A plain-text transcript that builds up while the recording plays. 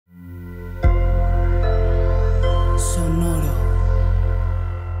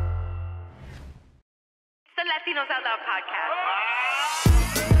Latinos Out Loud podcast.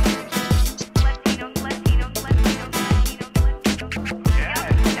 Latinos, Latinos, Latinos, Latinos, Latinos. Yeah,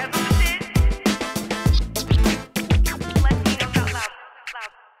 that's what this is. Latinos Out Loud.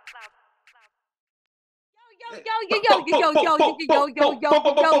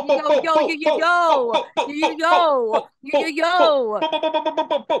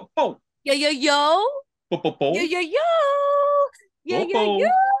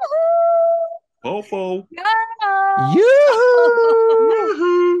 Popo.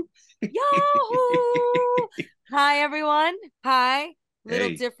 Hi, everyone. Hi. Little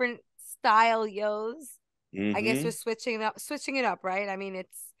Hey. different style yos. I guess Mhm. we're switching it up, right? I mean,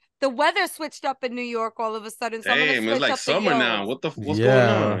 it's the weather switched up in New York all of a sudden, so I'm gonna Damn, switch it's like up the summer now. yos. What's going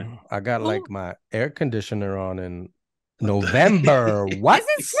on? I got Who- like my air conditioner on in What the- November. What?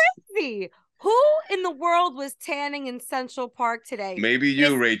 This is crazy. Who in the world was tanning in Central Park today? Maybe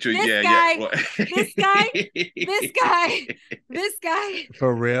you, Rachel. this Yeah, guy- yeah. What? This guy.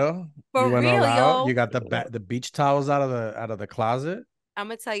 For real? For You went real, all out? yo. You got the beach towels out of the closet? I'm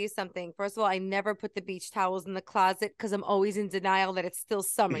gonna tell you something. First of all, I never put the beach towels in the closet because I'm always in denial that it's still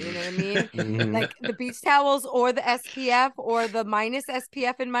summer. You know what I mean? Mhm. Like the beach towels or the SPF or the minus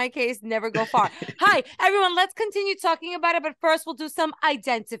SPF in my case never go far. Hi, everyone. Let's continue talking about it, but first we'll do some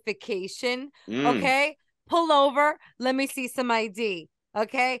identification. Okay, pull over. Let me see some ID.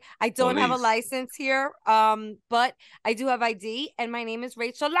 Okay, I don't have a Police. license here, but I do have ID, and my name is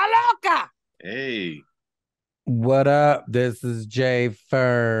Rachel La Loca. Hey. What up? This is Jay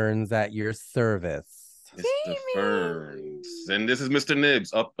Ferns at your service. Mr. Jamie. Ferns. And this is Mr.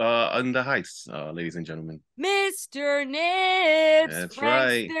 Nibs up on the heights, ladies and gentlemen. Mr. Nips, That's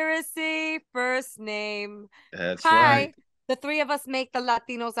right. Frankspiracy, first name. That's Hi. right. The three of us make the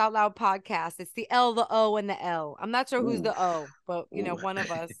Latinos Out Loud podcast. It's the L, the O, and the L. I'm not sure who's the O, but you know, Ooh. one of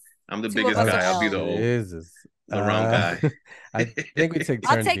us. I'm the Two of biggest us guy. are I'll be the L. O. Jesus. The round guy. I think we take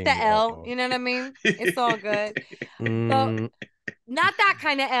I'll turns take being the L. O. You know what I mean? It's all good. Mm, Not that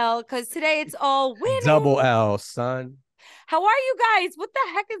kind of L, because today it's all winning. double L, son. How are you guys? What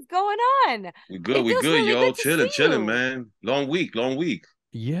the heck is going on? We good, It we feels good, really yo. good to see Chilling, you. man. Long week.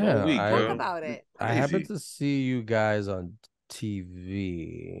 Yeah, week, Talk bro. about it. I happened Crazy. to see you guys on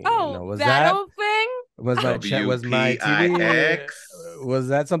TV. Oh, No, was that that old thing? was my TV? WPIX. Was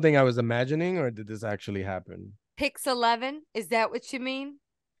that something I was imagining, or did this actually happen? Pix 11? Is that what you mean?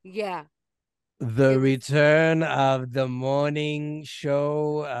 Yeah. The It was- return of the morning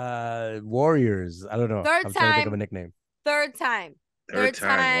show, Warriors. I don't know. Third I'm trying to think of time. a nickname. Third time.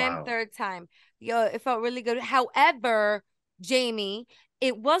 Wow. Third time. Yo, it felt really good. However, Jamie,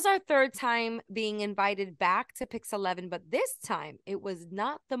 it was our third time being invited back to Pix 11, but this time it was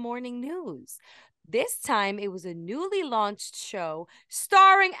not the morning news. This time it was a newly launched show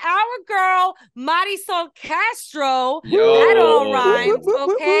starring our girl, Marisol Castro. Yo. That all rhymes,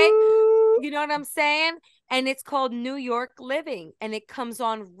 okay? Woo! You know what I'm saying? And it's called New York Living, and it comes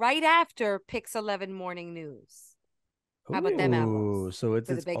on right after Pix 11 Morning News. How about them apples? Ooh, so it's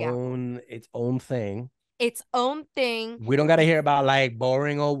For the its Big Apple. own thing. Its own thing. We don't got to hear about like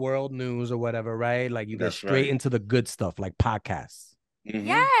boring old world news or whatever, right? Like you get That's straight right. into the good stuff, like podcasts. Mhm.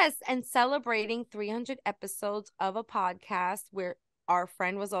 Yes, and celebrating 300 episodes of a podcast where our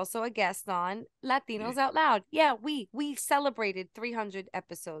friend was also a guest on Latinos Out Loud. Yeah, we celebrated 300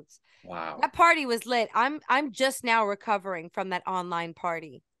 episodes. Wow. That party was lit. I'm just now recovering from that online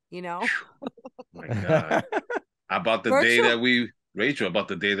party, you know? My God. About the day Virtual- that Rachel, about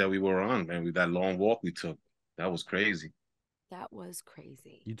the day that we were on, man, that long walk we took. That was crazy. That was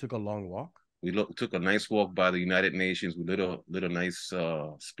crazy. You took a long walk? We took a nice walk by the United Nations. We lit a nice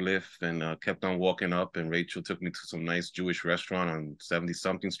spliff and kept on walking up. And Rachel took me to some nice Jewish restaurant on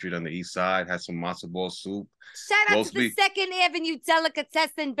 70-something Street on the east side. Had some matzo ball soup. Shout out Roast to the beef. 2nd Avenue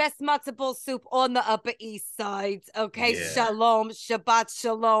Delicatessen, best matzo ball soup on the Upper East Side. Okay, Yeah. Shalom, Shabbat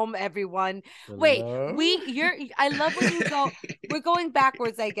Shalom, everyone. Wait, Hello? I love when you go. We're going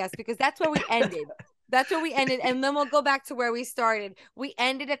backwards, I guess, because that's where we ended. That's where we ended, and then we'll go back to where we started. We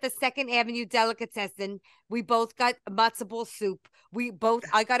ended at the 2nd Avenue Delicatessen. We both got matzo ball soup.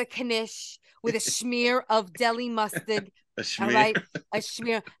 I got a knish with a smear of deli mustard. A All schmear. right, a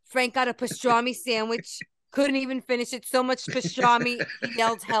schmear. Frank got a pastrami sandwich. Couldn't even finish it. So much pastrami. He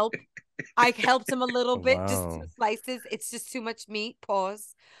yelled help. I helped him a little bit, just Wow. 2 slices. It's just too much meat.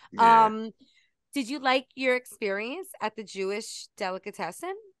 Pause. Yeah. Did you like your experience at the Jewish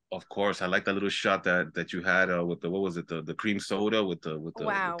delicatessen? Of course, I like that little shot that you had with the what was it the cream soda with the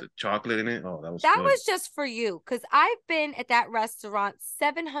Wow. with the chocolate in it. Oh, that was That good. was just for you, because I've been at that restaurant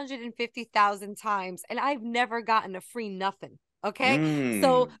 750,000 times, and I've never gotten a free nothing. Okay.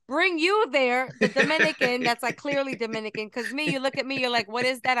 So bring you there, the Dominican, that's like clearly Dominican. Because me, you look at me, you're like, what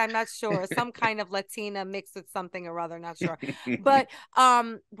is that? I'm not sure. Some kind of Latina mixed with something or other, not sure. But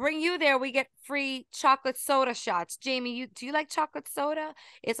bring you there, we get free chocolate soda shots. Jamie, do you like chocolate soda?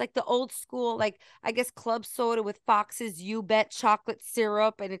 It's like the old school, like I guess club soda with Fox's You Bet chocolate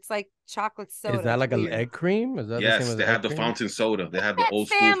syrup, and it's like chocolate soda. Is that like an egg cream? Is that the same Yes, as they egg have the cream? fountain soda. They have the That old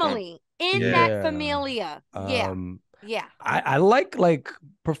school fountain. family in Yeah. that familia. Yeah. Yeah. I like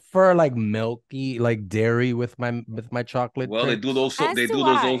prefer like milky, like dairy with my chocolate Well, they do drinks. those. So As they do do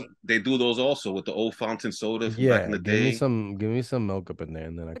those. I. They do those also with the old fountain soda from back in Yeah, the day. give me some milk up in there,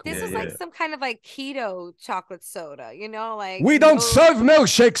 and then I But can this work was with like Yeah. it. some kind of like keto chocolate soda, like We don't no. serve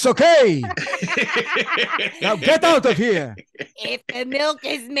milkshakes, okay? Now get out of here. If the milk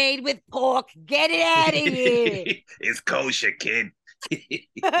is made with pork, get it out of here. It's kosher, kid.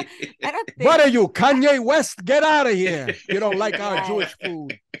 I don't think. What are you, Kanye West? Get out of here. You don't like our Right. Jewish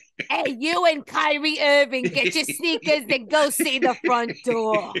food. Hey, you and Kyrie Irving, get your sneakers and go see the front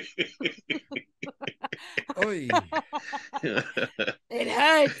door. Oy. It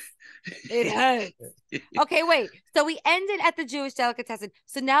hurts. It hurts. Okay, wait. So we ended at the Jewish delicatessen.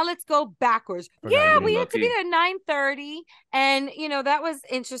 So now let's go backwards. Forgot We you. had to be Lucky. there 9:30. And that was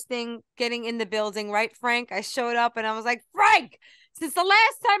interesting getting in the building, right, Frank? I showed up and I was like, Frank, since the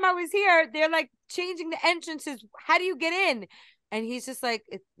last time I was here, they're like changing the entrances. How do you get in? And he's just like,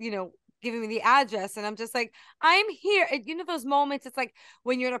 giving me the address. And I'm just like, I'm here. And those moments, it's like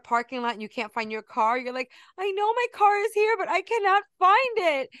when you're in a parking lot and you can't find your car, you're like, I know my car is here, but I cannot find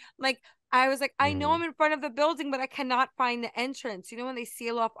it. Like, I was like, I know I'm in front of the building, but I cannot find the entrance. When they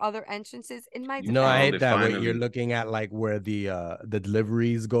seal off other entrances in my No, I hate that. Where finally. you're looking at like where the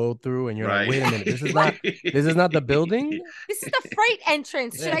deliveries go through, and you're Right. like, wait a minute, this is not the building. This is the freight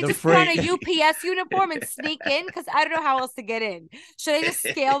entrance. Should Yeah, I the just put on a freight. UPS uniform and sneak in? Because I don't know how else to get in. Should I just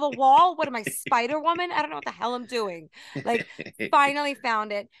scale the wall? What am I, Spider Woman? I don't know what the hell I'm doing. Like, finally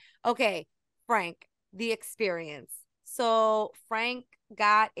found it. Okay, Frank, the experience. So Frank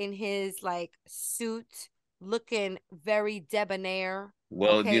got in his like suit, looking very debonair.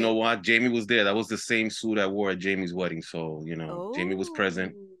 Well, okay. you know what? Jamie was there. That was the same suit I wore at Jamie's wedding. So, Jamie was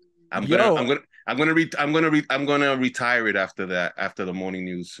present. I'm gonna retire it after that, after the morning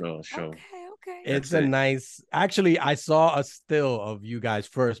news show. Okay. It's a nice. Actually, I saw a still of you guys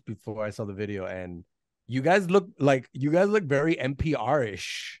first before I saw the video, and you guys look very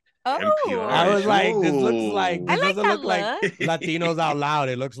NPR-ish. Oh, NPR. I was like, this looks like this I like doesn't that look like look. Latinos Out Loud.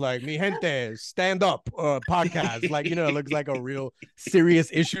 It looks like Mi Gente Stand Up podcast. Like, it looks like a real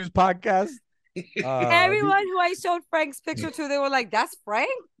serious issues podcast. Everyone who I showed Frank's picture to, they were like, "That's Frank?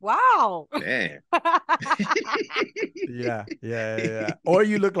 Wow." Man. Yeah. Or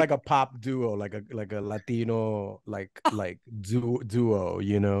you look like a pop duo, like a Latino duo,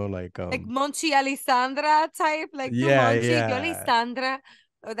 like Monchi Alessandra type, like Monchi, yo Alessandra.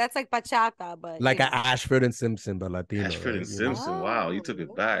 Oh, that's like bachata, but like a Ashford and Simpson, but Latino. Ashford and right? Simpson. Wow, you took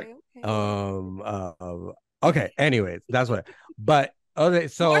it back. Okay. Anyways, that's what. But okay,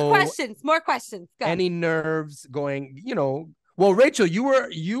 so more questions. Go. Any nerves going? Well, Rachel, you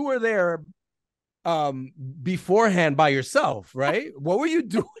were there beforehand by yourself, right? What were you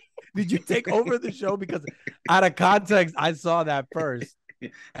doing? Did you take over the show? Because out of context, I saw that first.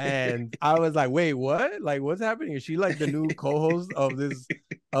 And I was like, wait, what? Like, what's happening? Is she like the new co-host of New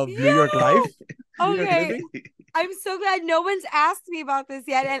York Life? Okay. I'm so glad no one's asked me about this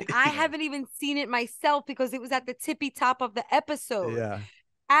yet. And I haven't even seen it myself because it was at the tippy top of the episode. Yeah.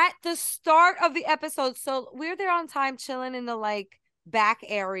 At the start of the episode. So we're there on time, chilling in the like back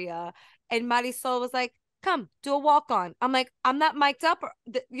area. And Marisol was like, come do a walk on. I'm like, I'm not mic'd up.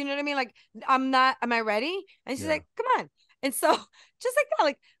 You know what I mean? Like, I'm not, am I ready? And she's like, come on. And so just like that,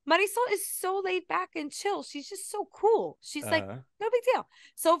 like Marisol is so laid back and chill. She's just so cool. She's like, no big deal.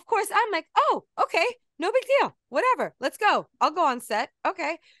 So of course I'm like, oh, okay, no big deal. Whatever. Let's go. I'll go on set.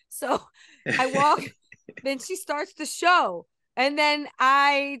 Okay. So I walk, then she starts the show. And then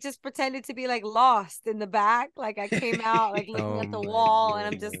I just pretended to be like lost in the back. Like I came out like looking at the wall and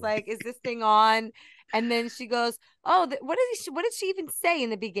I'm just like, is this thing on? And then she goes, oh, what did she even say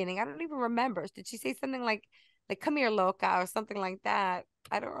in the beginning? I don't even remember. Did she say something like, come here, Loca, or something like that?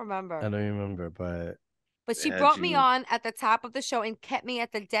 I don't remember. I don't remember, but she brought me on at the top of the show and kept me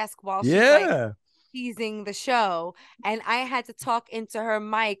at the desk while she's like teasing the show. And I had to talk into her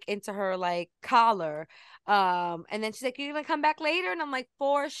mic, into her like collar. And then she's like, you're gonna come back later? And I'm like,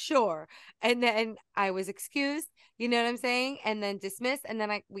 for sure. And then I was excused. You know what I'm saying? And then dismissed. And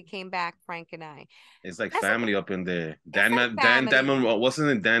then we came back, Frank and I. It's like That's family up in there. It's like family. Wasn't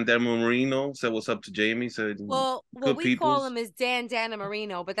it Dan Marino said what's up to Jamie? Said Well, what good we call peoples. him is Dan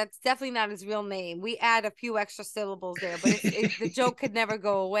Marino, but that's definitely not his real name. We add a few extra syllables there, but the joke could never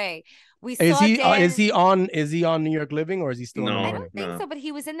go away. We saw Dan. Is he on New York Living, or is he still in the No, I morning? don't think no. so, but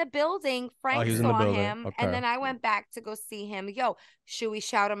he was in the building. Oh, Frank he was in the saw building. him, and Okay. then I went back to go see him. Yo, should we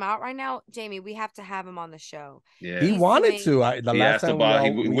shout him out right now, Jamie? We have to have him on the show. Yeah. He He's wanted doing- to. The He last asked time about. He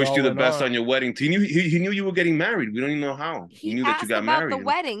we wished all you the went best on your wedding. He knew you were getting married. We don't even know how. He knew that you asked got about the married.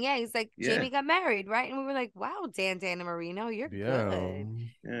 wedding. Yeah, he's like, Yeah. Jamie got married, right? And we were like, wow, Dan Marino, you're good.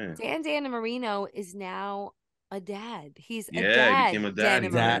 Yeah. Dan Marino is now a dad. He's a Yeah, he dad. became a dad.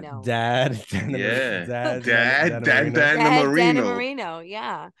 Marino. Dad. Yeah. Dad. Marino. Marino.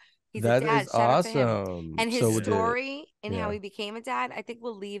 Yeah. He's a That dad. is Shout out to him. awesome. And his So story and how he became a dad, I think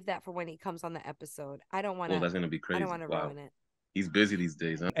we'll leave that for when he comes on the episode. I don't want to. Oh, that's gonna be crazy. I don't want to ruin it. He's busy these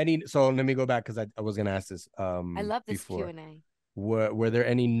days, huh? So let me go back, because I was gonna ask this. I love this before. Q&A. Were there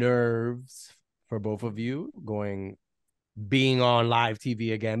any nerves for both of you being on live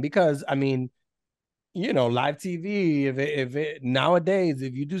TV again? Because I mean, live TV. If it nowadays,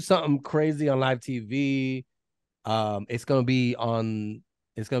 if you do something crazy on live TV, it's gonna be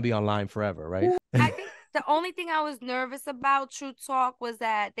online forever, right? I think the only thing I was nervous about, true talk, was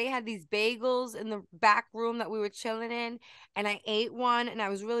that they had these bagels in the back room that we were chilling in, and I ate one, and I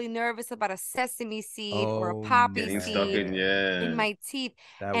was really nervous about a sesame seed or a poppy seed in my teeth.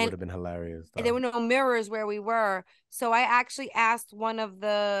 That would have been hilarious. And there were no mirrors where we were. So I actually asked one of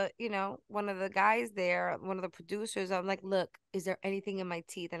the guys there, one of the producers, I'm like, look, is there anything in my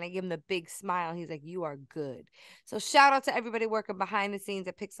teeth? And I give him the big smile. He's like, you are good. So shout out to everybody working behind the scenes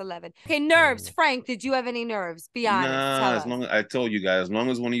at Pix 11. Okay, nerves. Frank, did you have any nerves? Be honest. Tell us. Long as I told you guys, as long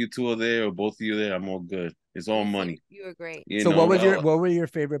as one of you two are there or both of you there, I'm all good. It's all money. You were great. What were your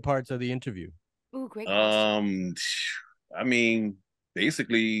favorite parts of the interview? Ooh, great question. I mean,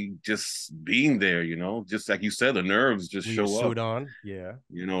 basically just being there, just like you said, the nerves just show up. Suit on, yeah.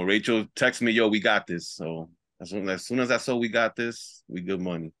 Rachel texted me, yo, we got this. So as soon as I saw we got this, we good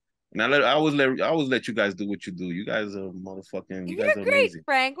money. And I always let you guys do what you do. You guys are motherfucking. You guys are great, amazing.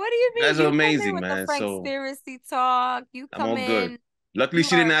 Frank. What do you mean? You guys are amazing, man. The Frankspiracy talk. You come I'm all good. Luckily,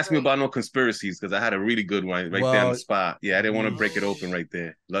 she didn't ask me about no conspiracies, because I had a really good one right there on the spot. Yeah, I didn't want to break it open right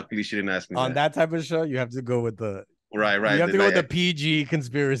there. Luckily, she didn't ask me on that type of show. You have to go with the right. You have to go with the PG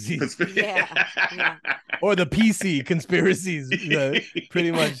conspiracies. Yeah. Or the PC conspiracies.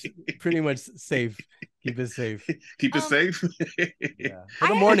 Pretty much safe. Keep it safe. Keep it safe. Yeah. For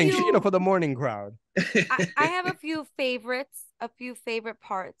the morning, for the morning crowd. I have a few favorite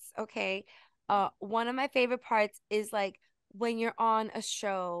parts. Okay. One of my favorite parts is like when you're on a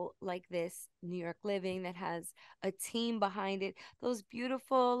show like this, New York Living, that has a team behind it, those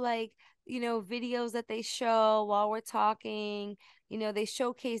beautiful, videos that they show while we're talking. They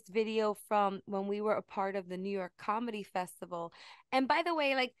showcased video from when we were a part of the New York Comedy Festival. And by the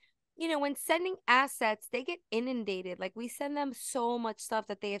way, when sending assets, they get inundated. Like, we send them so much stuff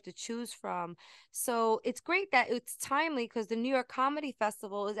that they have to choose from. So it's great that it's timely, because the New York Comedy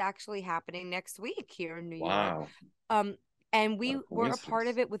Festival is actually happening next week here in New York. And we were a part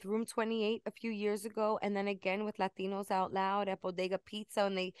of it with Room 28 a few years ago, and then again with Latinos Out Loud at Bodega Pizza,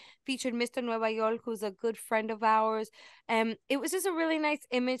 and they featured Mr. Nueva York, who's a good friend of ours. And it was just a really nice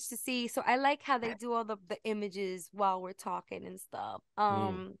image to see. So I like how they do all the images while we're talking and stuff.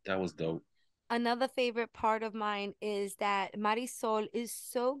 That was dope. Another favorite part of mine is that Marisol is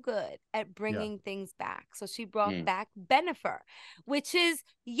so good at bringing things back. So she brought back Benifer, which is,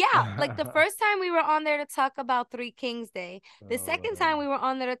 like the first time we were on there to talk about Three Kings Day. The second time we were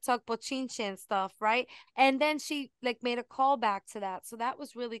on there to talk Bochinche and stuff, right? And then she made a call back to that. So that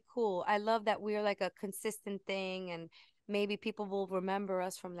was really cool. I love that we're like a consistent thing, and maybe people will remember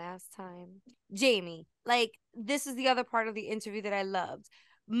us from last time. Jamie, this is the other part of the interview that I loved.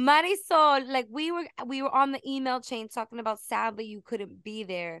 Marisol, we were on the email chain talking about, sadly you couldn't be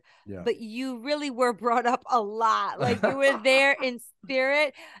there, but you really were brought up a lot. You were there in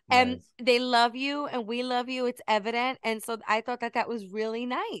spirit, and they love you and we love you. It's evident. And so I thought that was really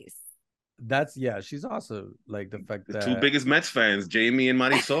nice. She's also the fact that the two biggest Mets fans, Jamie and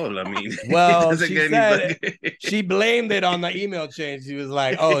Marisol. I mean, well, she blamed it on the email chain. She was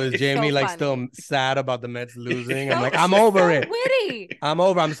like, "Oh, is Jamie still sad about the Mets losing?" I'm like, "I'm over it. Witty. I'm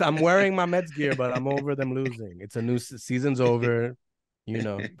over. I'm wearing my Mets gear, but I'm over them losing. It's a new season's over.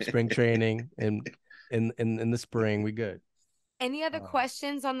 Spring training and in the spring, we good." Any other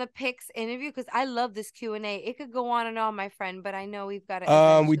questions on the Pix interview? Because I love this Q&A. It could go on and on, my friend, but I know we've got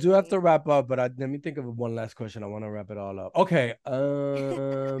to We do have to wrap up, but let me think of one last question. I want to wrap it all up. Okay. I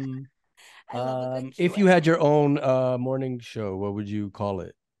love a good If you had your own morning show, what would you call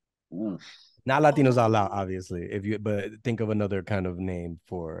it? Oof. Not Latinos Out Loud, obviously. But think of another kind of name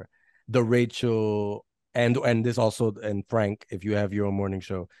for the Rachel and this also, and Frank. If you have your own morning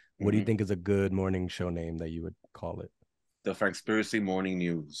show, what do you think is a good morning show name that you would call it? The Frankspiracy Morning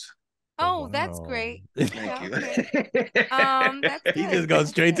News. Oh, that's great. Thank you. Okay. That's good. He just goes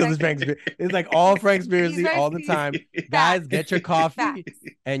straight to the Frankspiracy. It's like all Frankspiracy all the time. Guys, get your coffee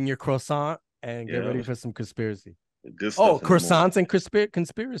and your croissant and get ready for some conspiracy. Good stuff. Croissants and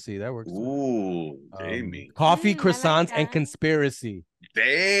conspiracy. That works. Ooh, Jamie. Coffee, croissants, and conspiracy.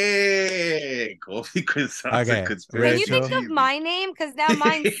 Dang. Coffee, croissants, and conspiracy. Can you think of my name? Because now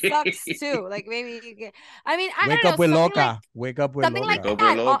mine sucks too. Like maybe you can. I mean, I Wake don't up know. with Loca. Wake up with something Loca.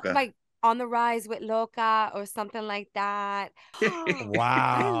 like that. Like On the Rise with Loca or something like that.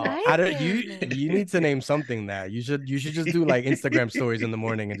 Wow. You need to name something that you should just do like Instagram stories in the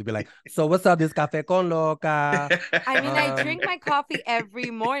morning and to be like, so what's up, this café con Loca? I mean, I drink my coffee every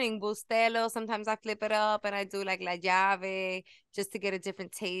morning, Bustelo. Sometimes I flip it up and I do like La Llave just to get a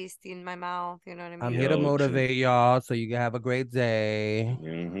different taste in my mouth. You know what I mean? I'm here to motivate y'all so you can have a great day.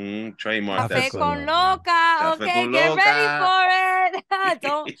 Trademark Café con Loca. Okay, get ready for it.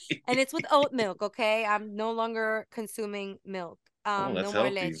 Don't. And it's with oat milk. Okay, I'm no longer consuming milk. That's no more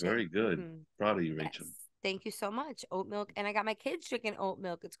healthy. leche. Very good. Proud of you, Rachel. Yes. Thank you so much. Oat milk, and I got my kids drinking oat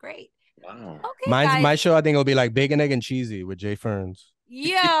milk. It's great. Wow. Okay, guys. My show, I think, will be like Bacon, Egg, and Cheesy with Jay Ferns.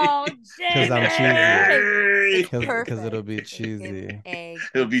 Yo, Jay. Because I'm cheesy. Because it'll be cheesy.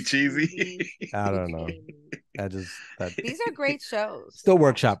 It'll be cheesy. I don't know. These are great shows. Still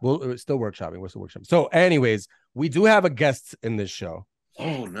workshop. We're still workshopping. We're still workshopping. So, anyways, we do have a guest in this show.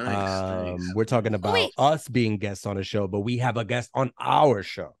 Oh, nice. We're talking about us being guests on a show, but we have a guest on our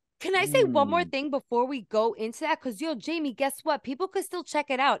show. Can I say one more thing before we go into that? Because Jamie, guess what? People could still check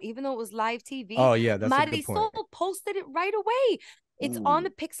it out, even though it was live TV. Oh, yeah, that's a good point. Marisol posted it right away. It's on the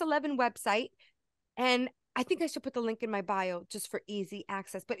Pix11 website. And I think I should put the link in my bio just for easy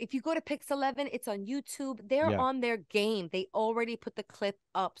access. But if you go to Pix11, it's on YouTube. They're on their game. They already put the clip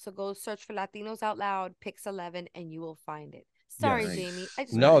up. So go search for Latinos Out Loud, Pix11, and you will find it. Sorry, Jamie.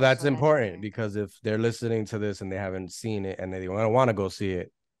 No, that's important because if they're listening to this and they haven't seen it and they want to go see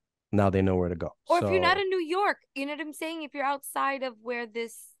it, now they know where to go. Or if you're not in New York, you know what I'm saying? If you're outside of where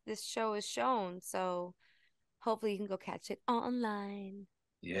this show is shown. So hopefully you can go catch it online.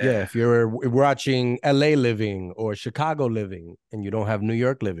 Yeah, if you're watching LA living or Chicago living and you don't have New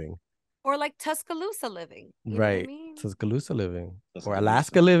York living. Or like Tuscaloosa living. You know what I mean? Tuscaloosa living. Or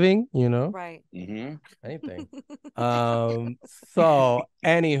Alaska living, you know? Right. Anything. So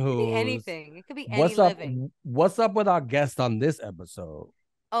anywho. Anything. It could be any living. What's up with our guest on this episode?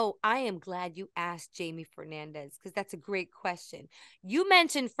 Oh, I am glad you asked Jamie Fernandez because that's a great question. You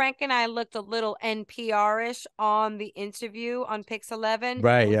mentioned Frank and I looked a little NPR-ish on the interview on Pix11.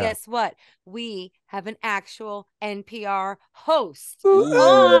 Right, well, yeah. Guess what? We have an actual NPR host on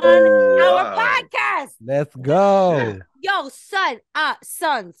our podcast. Let's go. Yo,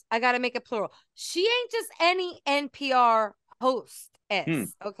 sons, I got to make it plural. She ain't just any NPR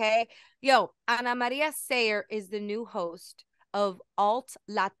hostess, okay? Yo, Anamaria Sayre is the new host of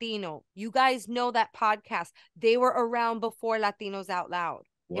Alt.Latino. You guys know that podcast. They were around before Latinos Out Loud,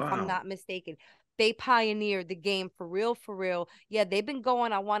 if I'm not mistaken. They pioneered the game for real, for real. Yeah, they've been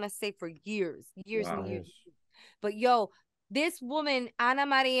going, I want to say, for years and years. But yo, this woman,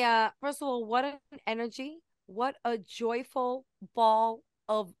 Anamaria, first of all, what an energy. What a joyful ball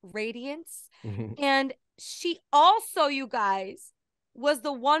of radiance. And she also, you guys, was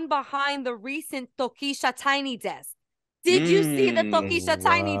the one behind the recent Toquisha Tiny Desk. Did you see the Toquisha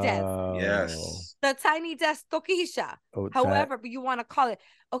Tiny Desk? Yes. The Tiny Desk Toquisha. However, but you want to call it.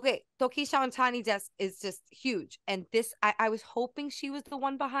 Okay, Toquisha on Tiny Desk is just huge. And this, I was hoping she was the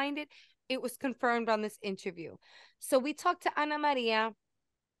one behind it. It was confirmed on this interview. So we talked to Anamaria,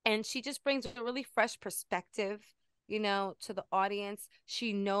 and she just brings a really fresh perspective, you know, to the audience.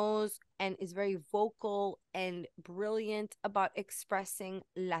 She knows and is very vocal and brilliant about expressing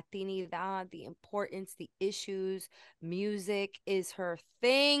Latinidad, the importance, the issues. Music is her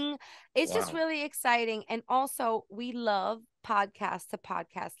thing. It's just really exciting. And also, we love podcast to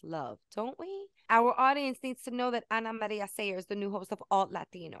podcast love, don't we? Our audience needs to know that Anamaria Sayre is the new host of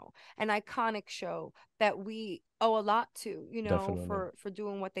Alt.Latino, an iconic show that we owe a lot to, you know, for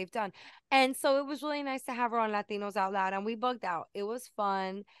doing what they've done. And so it was really nice to have her on Latinos Out Loud, and we bugged out. It was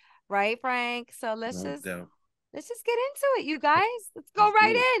fun. Right, Frank? So let's Let's just get into it, you guys. Let's go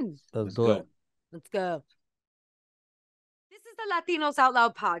right in. Let's do it. Let's go. This is the Latinos Out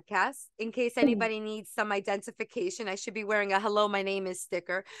Loud podcast. In case anybody needs some identification, I should be wearing a "Hello, my name is"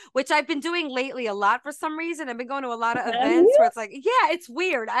 sticker, which I've been doing lately a lot for some reason. I've been going to a lot of events where it's like, yeah, it's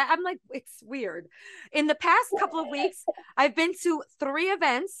weird. I'm like, it's weird. In the past couple of weeks, I've been to 3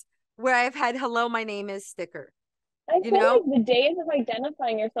 events where I've had "Hello, my name is" sticker. I feel like the days of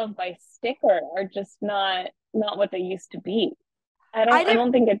identifying yourself by sticker are just not what they used to be. I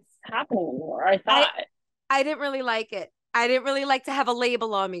don't think it's happening anymore. I didn't really like it. I didn't really like to have a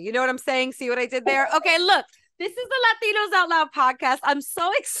label on me. You know what I'm saying? See what I did there? Okay, look, this is the Latinos Out Loud podcast. I'm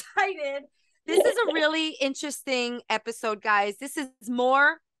so excited. This is a really interesting episode, guys. This is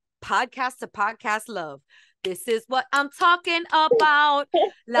more podcast to podcast love. This is what I'm talking about.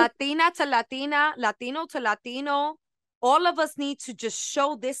 Latina to Latina, Latino to Latino. All of us need to just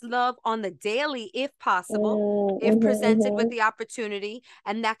show this love on the daily, if possible, if presented with the opportunity.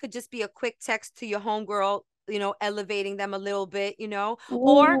 And that could just be a quick text to your homegirl, you know, elevating them a little bit, you know.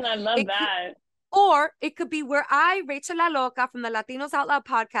 Or I love that. Or it could be where I, Rachel La Loca from the Latinos Out Loud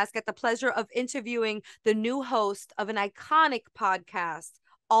podcast, get the pleasure of interviewing the new host of an iconic podcast,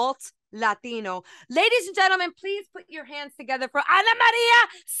 Alt.Latino. Ladies and gentlemen, please put your hands together for Anamaria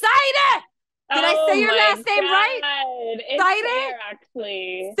Sayre. Did I say your last name right? It's Sayre,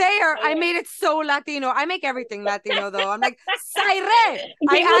 actually. Sayre. I made it so Latino. I make everything Latino, though. I'm like, Sayre.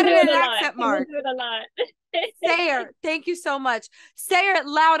 I added an accent mark. Do it a lot. Sayre, thank you so much. Say it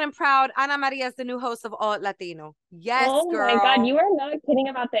loud and proud. Anamaria is the new host of Alt.Latino. Yes, girl. Oh my God, you are not kidding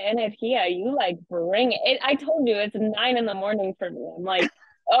about the energía. You like bring it. I told you it's 9 in the morning for me. I'm like, okay,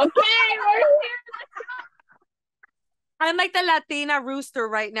 we're here. I'm like the Latina rooster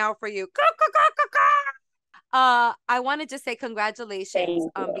right now for you. I want to just say congratulations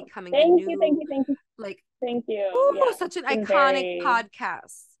on becoming Thank the new. Thank you. Like, thank you. Ooh, such an iconic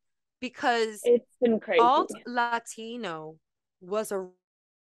podcast. Because it's been crazy. Alt.Latino was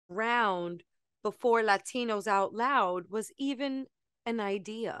around before Latinos Out Loud was even an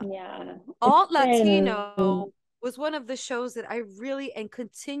idea. Yeah. Alt.Latino was one of the shows that I really and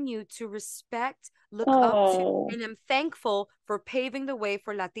continue to respect, look up to, and I'm thankful for paving the way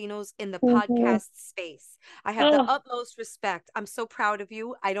for Latinos in the podcast space. I have the utmost respect. I'm so proud of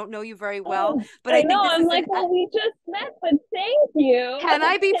you. I don't know you very well, but I think this I'm like, well, we just met, but thank you. Can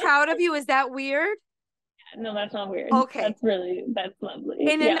I be proud of you? Is that weird? No, that's not weird. Okay. That's lovely.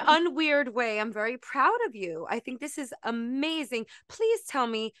 In an unweird way, I'm very proud of you. I think this is amazing. Please tell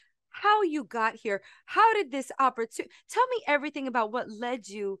me how you got here. How did this opportunity? Tell me everything about what led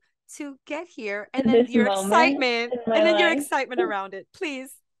you to get here, and then your excitement, and then your excitement around it.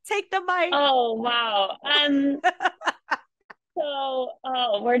 Please take the mic. Oh wow. So,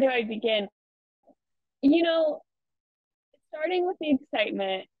 where do I begin? You know, starting with the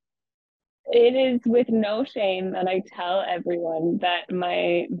excitement, it is with no shame that I tell everyone that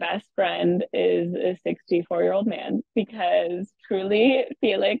my best friend is a 64-year-old man, because truly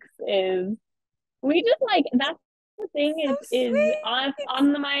Felix is, we just like, that's the thing, is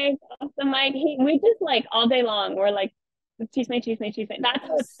on the mic, off the mic, we just like all day long, we're like, chisme. That's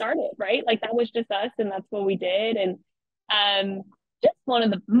how it started, right? Like that was just us, and that's what we did. And just one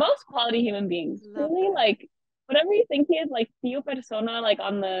of the most quality human beings. Really, like, whatever you think he is, like Theo persona, like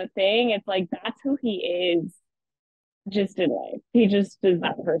on the thing, it's like that's who he is just in life. He just is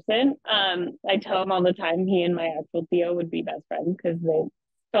that person. I tell him all the time he and my actual Theo would be best friends because they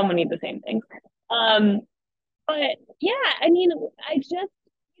so many of the same things. But yeah, I mean, I just,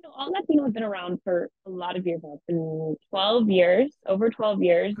 you know, Alt.Latino has been around for a lot of years now. It's been 12 years, over 12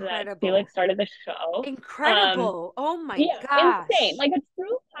 years that Felix started the show. Incredible. Oh my gosh. Insane. Like a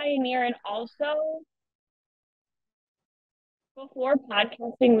true pioneer. And also, before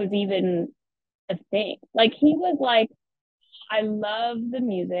podcasting was even a thing, like he was like, I love the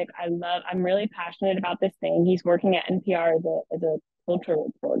music. I'm really passionate about this thing. He's working at NPR as a culture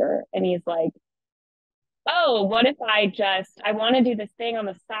reporter. And he's like, oh, what if I want to do this thing on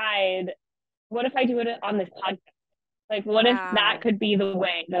the side. What if I do it on this podcast? Like, what if that could be the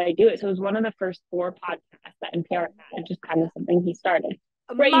way that I do it? So it was one of the first 4 podcasts that NPR had, just kind of something he started.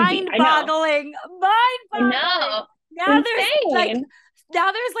 Crazy. Mind-boggling. I know. Now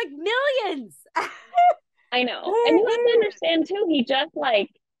there's like millions. I know. And you have to understand too, he just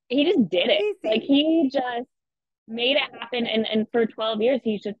did it. Like he just made it happen. And for 12 years,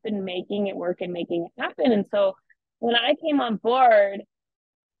 he's just been making it work and making it happen. And so when I came on board,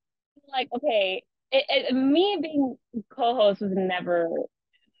 like, okay, me being co-host was never,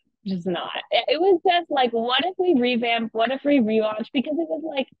 just not. It was just like, what if we revamp? What if we relaunch? Because it was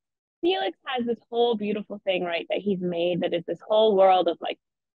like, Felix has this whole beautiful thing, right, that he's made that is this whole world of like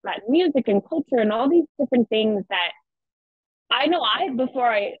Latin music and culture and all these different things that I know before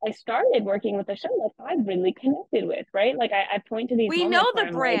I started working with the show, like I really connected with, right? Like I point to these We know moments where the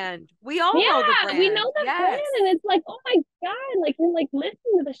I'm like, brand. We all know the yeah, we know brand. that brand. Yes. And it's like, oh my God, like you're like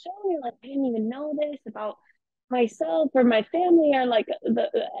listening to the show and you're like, I didn't even know this about myself or my family or like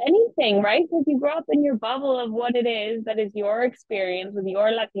anything, right? Because you grow up in your bubble of what it is that is your experience with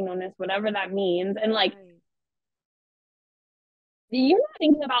your Latino-ness, whatever that means. And like, Right. you're not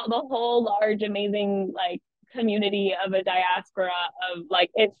thinking about the whole large, amazing, like, community of a diaspora of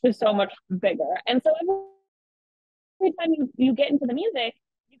like, it's just so much bigger. And so every time you get into the music,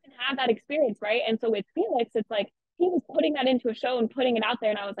 you can have that experience, right? And so with Felix, it's like he was putting that into a show and putting it out there,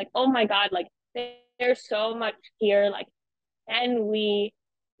 and I was like, oh my God, like there's so much here. Like, can we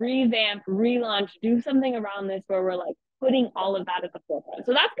revamp, relaunch, do something around this where we're like putting all of that at the forefront?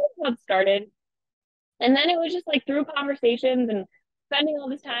 So that's kind of how it started. And then it was just like through conversations and spending all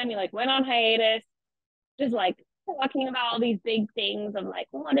this time, you like went on hiatus, just like talking about all these big things of like,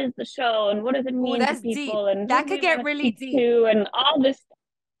 what is the show and what does it Oh, mean to that's deep. people and who That do could we want get to really speak deep. to and all this.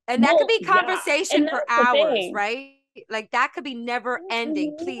 And that could Well, be yeah. conversation And for that's the hours, thing. right? Like that could be never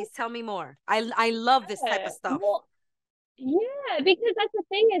ending. Mhm. Please tell me more. I love this type of Yeah. stuff. Well, yeah, because that's the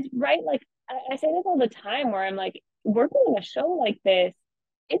thing is, right? Like I say this all the time where I'm like working on a show like this,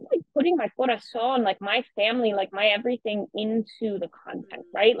 it's like putting my corazon, like my family, like my everything into the content,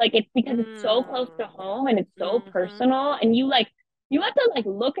 right? Like it's because it's so close to Mm. home and it's so Mm-hmm. personal. And you have to like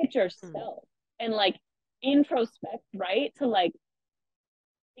look at Mm. yourself and like introspect, right? To like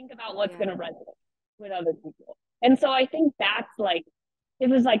think about what's Yeah. gonna resonate with other people. And so I think that's like it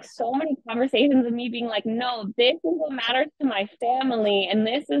was like so many conversations of me being like, no, this is what matters to my family, and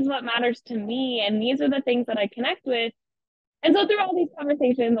this is what matters to me, and these are the things that I connect with. And so through all these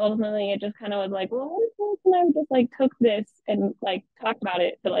conversations, ultimately, it just kind of was like, well, what if I just like took this and like talked about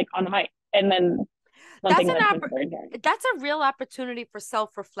it, but like on the mic, and then one That's thing led to an another. And that's a real opportunity for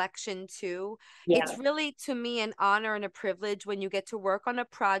self-reflection too. yeah, It's really to me an honor and a privilege when you get to work on a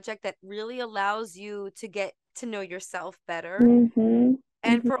project that really allows you to get to know yourself better mm-hmm,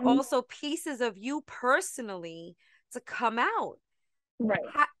 and for mm-hmm. also pieces of you personally to come out. Right,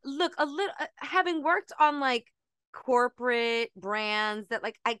 Look, a little having worked on like corporate brands that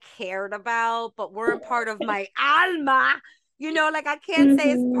like I cared about but weren't part of my alma, like I can't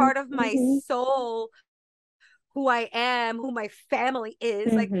say it's mm-hmm, part of my mm-hmm, soul, who I am, who my family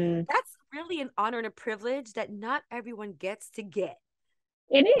is. Like mm-hmm. that's really an honor and a privilege that not everyone gets to get.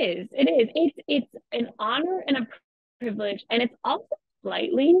 It is, it is. It's an honor and a privilege, and it's also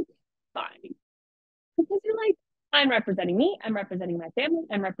slightly fine because you're like, I'm representing me, I'm representing my family,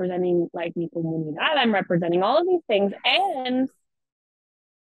 I'm representing like mi comunidad, I'm representing all of these things, and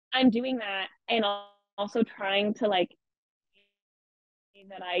I'm doing that, and also trying to like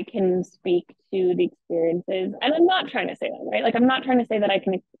that I can speak to the experiences, and I'm not trying to say that, right? Like I'm not trying to say that I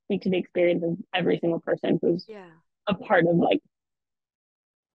can speak to the experience of every single person who's Yeah. a part of like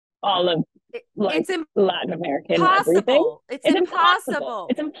all of like It's Latin American everything. impossible. It's It's impossible. impossible.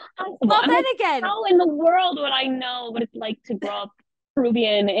 It's impossible. Well, I'm then like, again, how in the world would I know what it's like to grow up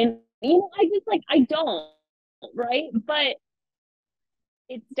Peruvian? And I just like I don't, right? But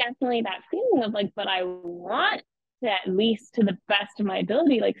it's definitely that feeling of like, but I want to at least to the best of my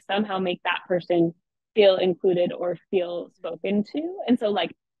ability, like somehow make that person feel included or feel spoken to. And so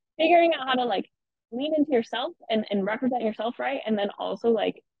like figuring out how to like lean into yourself and represent yourself right. And then also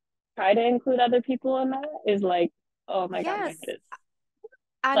like try to include other people in that is like, oh my God, my yes, head is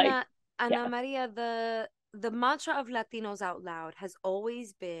like, Anna yeah. Maria, the mantra of Latinos Out Loud has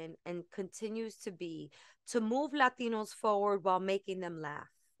always been and continues to be to move Latinos forward while making them laugh.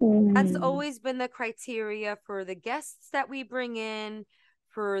 That's Mm-hmm. always been the criteria for the guests that we bring in,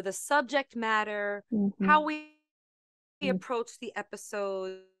 for the subject matter, Mm-hmm. how we approach the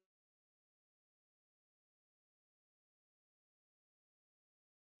episodes.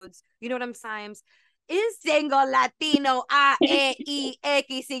 You know what I'm saying? Is single Latino A E I X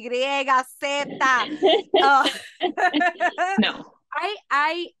Y Z. Uh, No.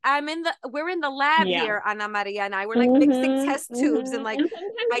 I'm in the we're in the lab Yeah. here, Ana Maria and I. We're like mixing Mm-hmm. test tubes and Mm-hmm. like And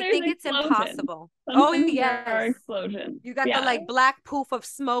sometimes I there's think it's explosions. impossible. Oh Sometimes there are yes. explosions. You got the Yeah. like black poof of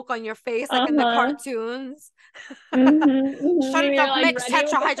smoke on your face like in the Uh-huh. cartoons. Mm-hmm. Mm-hmm. Shouldn't You're have like mixed ready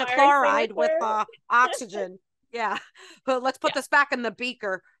with the fire tetrahydrochloride with extinguisher. oxygen. Yeah. But let's put Yeah. this back in the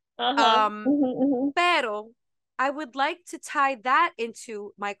beaker. Uh-huh. Um Mm-hmm. Mm-hmm. Pero I would like to tie that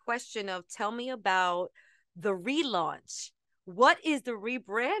into my question of tell me about the relaunch. What is the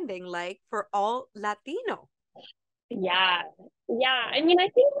rebranding like for Alt.Latino? Yeah. Yeah. I mean, I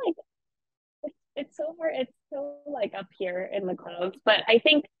think like it's so hard. It's so like up here in the clouds. But I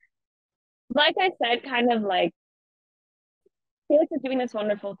think, like I said, kind of like Felix is doing this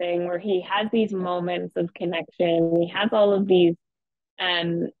wonderful thing where he has these moments of connection. He has all of these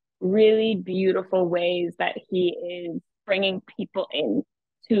um really beautiful ways that he is bringing people in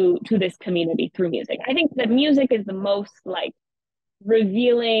to this community through music. I think the music is the most like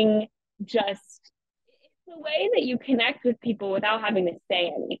revealing, just it's the way that you connect with people without having to say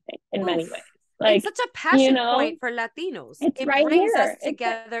anything in many ways. Oof. Like, It's such a you passion know, point for Latinos. it's It right brings us here.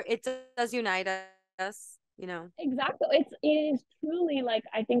 together. It does unite us, you know. Exactly. It is truly like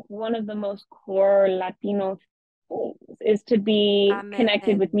I think one of the most core Latino things is to be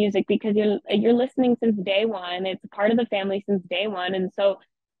connected with Amen. music because you're listening since day one. It's a part of the family since day one. And so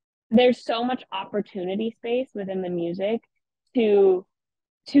there's so much opportunity space within the music to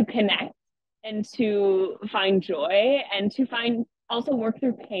connect and to find joy and to find also work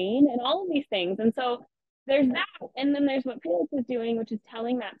through pain and all of these things. And so there's that. And then there's what Felix is doing, which is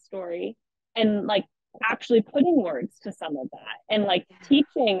telling that story and like actually putting words to some of that and like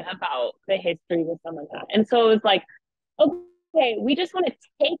teaching about the history with some of that. And so it was like, okay, we just want to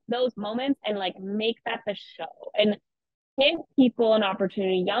take those moments and like make that the show and give people an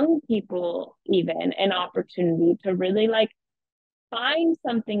opportunity, young people even an opportunity to really like find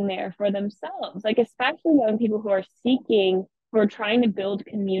something there for themselves, like especially young people who are seeking, who are trying to build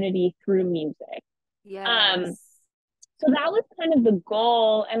community through music. Um, Yes. so that was kind of the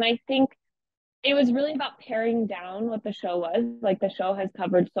goal. And I think it was really about paring down what the show was. Like the show has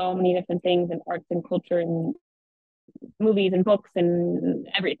covered so many different things in arts and culture and movies and books and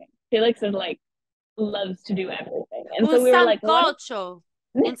everything. Felix is like loves to do everything. And Un so we were like, what sancocho.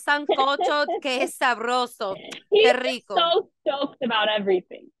 Un sancocho que es sabroso. he's Qué just rico. so stoked about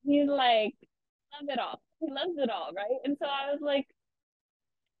everything. He's like, love it all. He loves it all, right? And so I was like,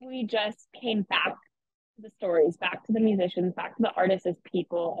 we just came back to the stories, back to the musicians, back to the artists as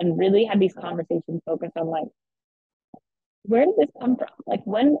people, and really had these conversations focused on like, where did this come from? Like,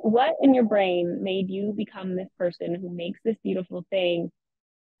 what in your brain made you become this person who makes this beautiful thing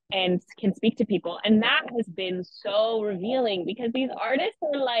and can speak to people? And that has been so revealing because these artists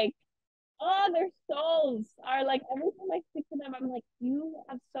are like, oh, their souls are like, every time I speak to them, I'm like, you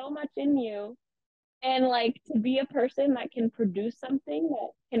have so much in you. And like to be a person that can produce something that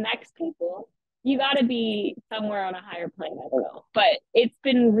connects people, you got to be somewhere on a higher plane. I don't know. But it's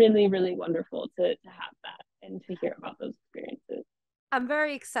been really, really wonderful to have that and to hear about those experiences. I'm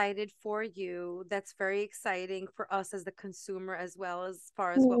very excited for you. That's very exciting for us as the consumer, as well as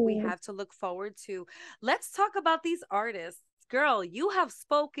far as what we Mm-hmm. have to look forward to. Let's talk about these artists. Girl, you have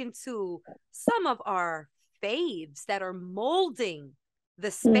spoken to some of our faves that are molding the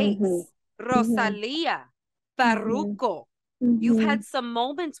Mm-hmm. space. Rosalia, Farruko. You've Mm-hmm. had some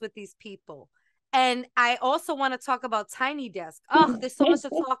moments with these people. And I also want to talk about Tiny Desk. Oh, there's so much to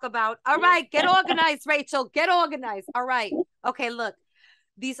talk about. All right, get organized, Rachel. Get organized. All right. Okay, look,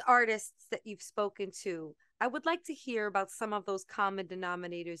 these artists that you've spoken to, I would like to hear about some of those common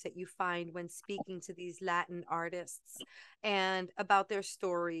denominators that you find when speaking to these Latin artists and about their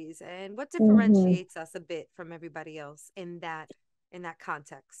stories and what Mm-hmm. differentiates us a bit from everybody else in that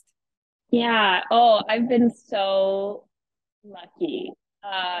context. Yeah. Oh, I've been so lucky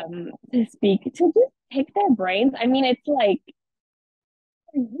to speak to just pick their brains. I mean, it's like,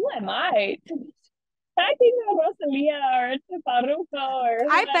 who am I to talking to Rosalia or to Farruko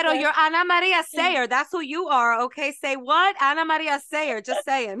or Ay, pero whoever? you're Anamaria Sayre. That's who you are. Okay. Say what? Anamaria Sayre. Just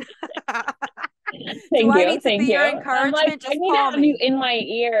saying. Do Thank I you, need to be thank your you. I'm like, encouragement? I Just need to call have you me. in my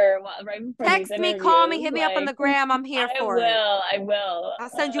ear right before these Text me, call me, interviews. hit me up on Like, the gram. I'm here I for it. will, I will. I'll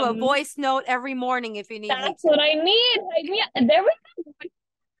send you a voice note every morning if you need me That's what to. I need. I need. There we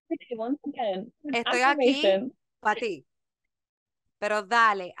go. Once again, Estoy aquí affirmation. para ti. Pero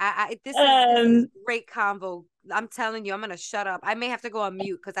dale. This is Um, great convo. I'm telling you, I'm gonna shut up. I may have to go on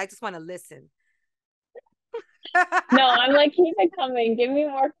mute because I just want to listen. no, I'm like, keep it coming. Give me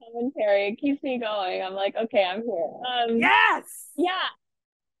more commentary. It keeps me going. I'm like, okay, I'm here. Yes. Yeah,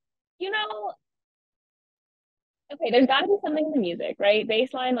 you know, okay, there's got to be something in the music, right?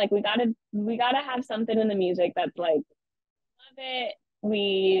 Baseline, like we gotta have something in the music that's like love it.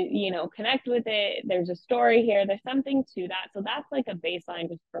 We, connect with it. There's a story here. There's something to that. So that's like a baseline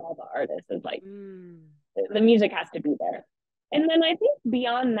just for all the artists. Is like Mm. the music has to be there. And then I think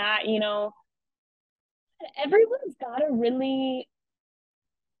beyond that, everyone's got to really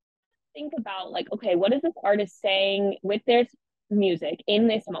think about like, okay, what is this artist saying with their music in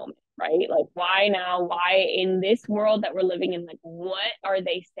this moment, right? Like, why now? Why in this world that we're living in? Like, what are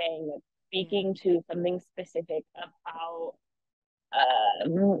they saying that's Yeah. speaking to something specific about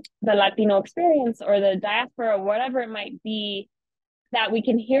the Latino experience or the diaspora, or whatever it might be, that we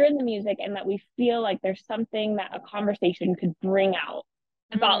can hear in the music and that we feel like there's something that a conversation could bring out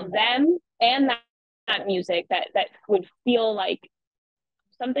about them and that music that would feel like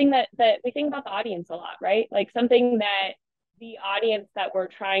something that we think about the audience a lot, right? Like something that the audience that we're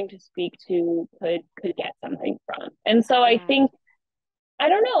trying to speak to could get something from. And so I think, I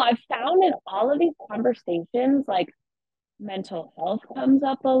don't know, I've found in all of these conversations, like mental health comes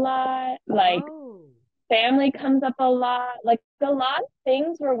up a lot, like family comes up a lot, like a lot of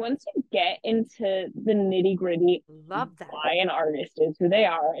things where once you get into the nitty gritty, love that, why an artist is who they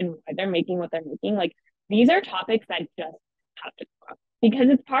are and why they're making what they're making, like these are topics that just have to come up because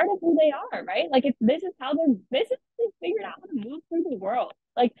it's part of who they are, right? Like this is how they figured out how to move through the world.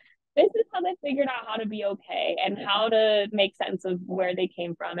 Like this is how they figured out how to be okay and how to make sense of where they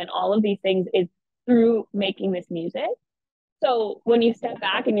came from, and all of these things is through making this music. So when you step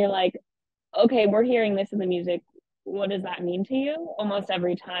back and you're like, okay, we're hearing this in the music, what does that mean to you? Almost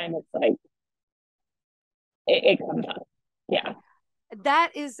every time it's like it comes up. Yeah.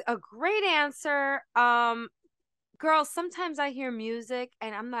 That is a great answer. Girl, sometimes I hear music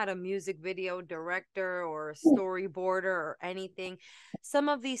and I'm not a music video director or storyboarder or anything. Some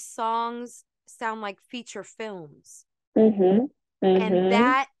of these songs sound like feature films. And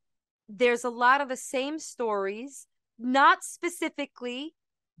that there's a lot of the same stories, not specifically,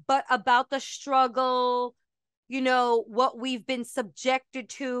 but about the struggle, you know, what we've been subjected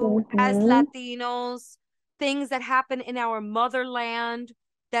to as Latinos, things that happen in our motherland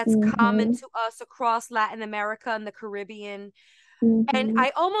that's common to us across Latin America and the Caribbean. And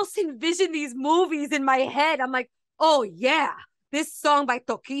I almost envision these movies in my head. I'm like, oh yeah, this song by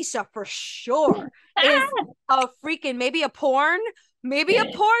Tokisha for sure is a freaking maybe a porn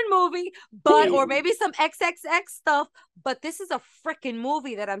movie, but or maybe some XXX stuff. But this is a freaking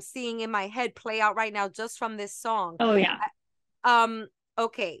movie that I'm seeing in my head play out right now just from this song. Oh yeah.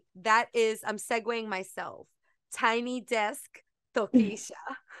 Okay, that is, I'm segueing myself. Tiny Desk, Tokisha.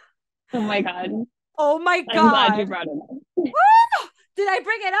 Oh my God. Oh my God. I'm glad you brought it up. Did I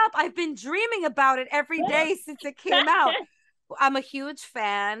bring it up? I've been dreaming about it every day since it came out. I'm a huge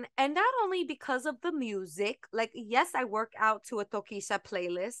fan, and not only because of the music. Like, yes, I work out to a Tokisha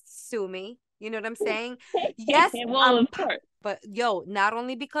playlist. Sue me. You know what I'm saying? Yes. Well, of course. But yo, not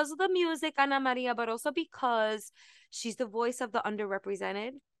only because of the music, Anamaria, but also because she's the voice of the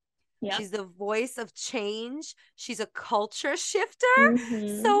underrepresented. Yep. She's the voice of change. She's a culture shifter.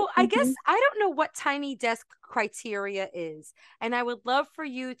 So I guess I don't know what Tiny Desk criteria is. And I would love for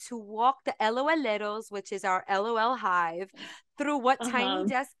you to walk the LOLeros, which is our LOL hive, through what Tiny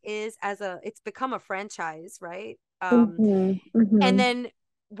Desk is it's become a franchise, right? And then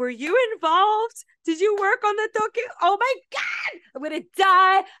were you involved? Did you work on the docu? Oh my God, I'm gonna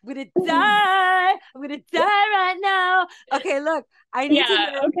die. I'm gonna die. I'm gonna die right now. Okay, look, I need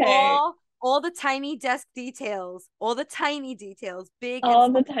to hear all the Tiny Desk details, all the tiny details, big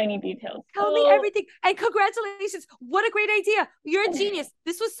all the tiny details. Tell me everything. And congratulations. What a great idea. You're a genius.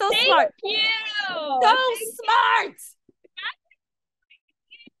 This was so smart. Thank you. So smart.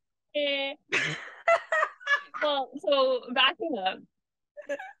 Well, so backing up,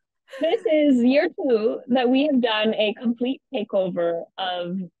 this is year 2 that we have done a complete takeover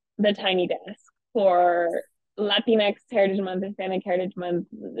of the Tiny Desk for Latinx Heritage Month, Hispanic Heritage Month,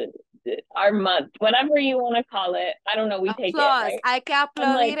 our month, whatever you want to call it. I don't know. We take it. Right? Hay que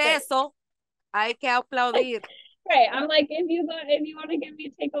aplaudir eso. Hay que aplaudir. Right. I'm like, if you want to give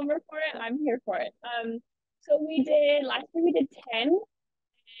me a takeover for it, I'm here for it. So last year we did 10,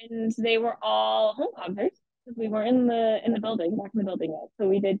 and they were all home concerts because we were in the building, back in the building yet. So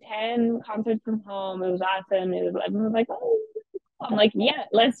we did 10 concerts from home. It was awesome. Everyone was like, oh, I'm like, yeah,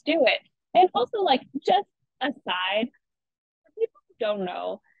 let's do it. And also, like, just aside, for people who don't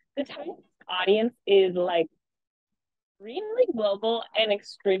know, the Tiny audience is like extremely global and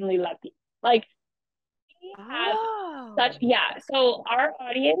extremely Latino. Like, we have so our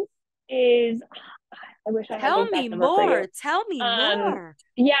audience is, I wish I had the exact number for you. Tell me more.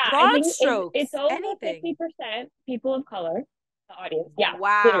 Yeah, broad I think strokes. It's over anything. 50% people of color, the audience. Yeah,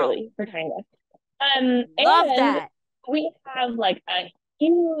 wow. Literally for Tiny Desk. Love that. We have like a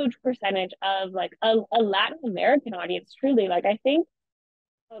huge percentage of like a Latin American audience. Truly, like I think.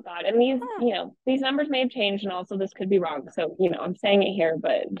 Oh God, and these numbers may have changed, and also this could be wrong. So I'm saying it here,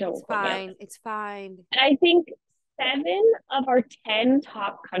 but don't. It's fine. It's fine. I think 7 of our 10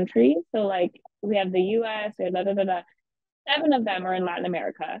 top countries. So like we have the U.S. We have 7 of them are in Latin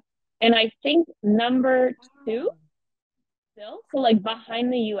America, and I think number 2 still. So like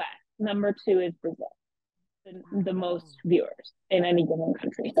behind the U.S., number 2 is Brazil. the most viewers in any given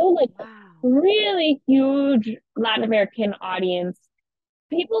country. So like Wow. really huge Latin American audience,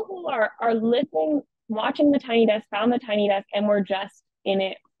 people who are listening, watching the Tiny Desk, found the Tiny Desk, and we're just in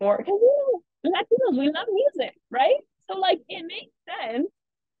it for, because Latinos, we love music, right? So like it makes sense.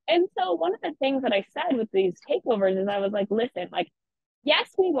 And so one of the things that I said with these takeovers is I was like, listen, like, yes,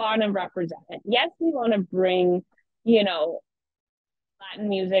 we want to represent it. Yes, we want to bring, you know, Latin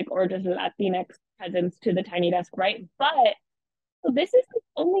music or just Latinx presence to the Tiny Desk, right? But so this is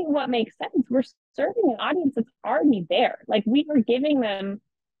only what makes sense. We're serving an audience that's already there. Like we are giving them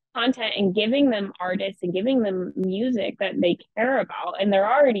content and giving them artists and giving them music that they care about, and they're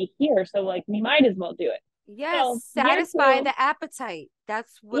already here. So like we might as well do it. Yes, So satisfy the appetite.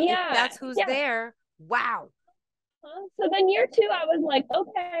 That's what, if yeah, that's who's there. Wow. So then year two, I was like,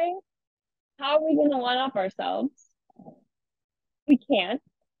 okay, how are we going to one up ourselves? We can't.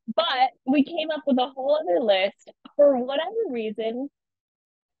 But we came up with a whole other list for whatever reason.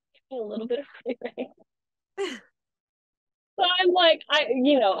 Give me a little bit of free rein. So I'm like,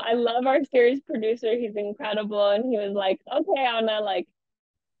 I love our series producer. He's incredible. And he was like, okay, Anna, like,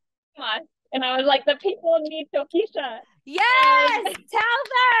 come on. And I was like, the people need Tokisha. Yes,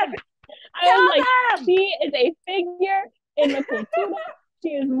 tell them. I was like, she is a figure in the cultura. She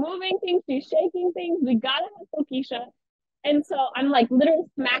is moving things. She's shaking things. We gotta have Tokisha. And so I'm like literally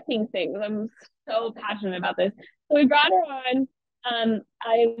smacking things. I'm so passionate about this. So we brought her on.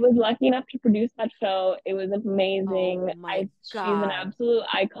 I was lucky enough to produce that show. It was amazing. Oh my She's an God. absolute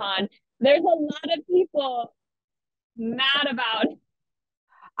icon. There's a lot of people mad about.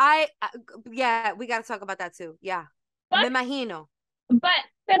 Yeah, we got to talk about that too. Yeah. But, Me imagino. But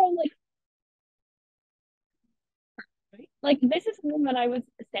I'm like this is something that I was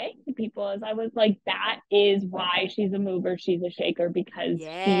saying to people as I was like, that is why she's a mover, she's a shaker, because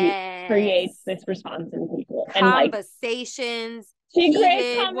she creates this response in people. Conversations. And like she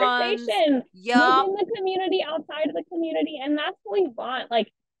creates within conversation the community, outside of the community, and that's what we want.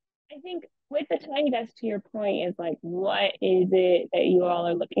 Like I think with the Tiny Desk, to your point, is like, what is it that you all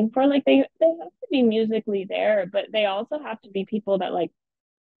are looking for? Like they have to be musically there, but they also have to be people that like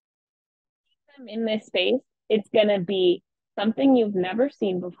them in this space. It's gonna be something you've never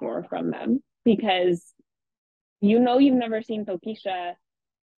seen before from them, because you've never seen Tokisha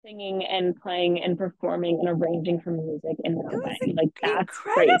singing and playing and performing and arranging for music in that way. Like that's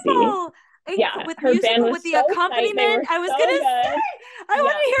incredible. Crazy. Yeah, With her musical, band was with the so accompaniment. tight. I was so gonna say, I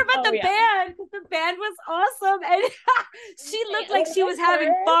want to hear about the band, because the band was awesome, and she looked like she was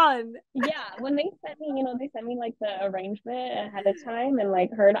having fun. Yeah, when they sent me, they sent me like the arrangement ahead of time, and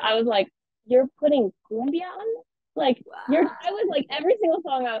like heard, I was like, "You're putting cumbia on?" Like I was like, every single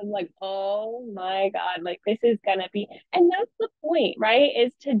song, I was like, "Oh my God, like this is gonna be," and that's the point, right?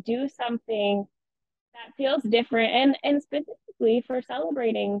 Is to do something that feels different, and specifically for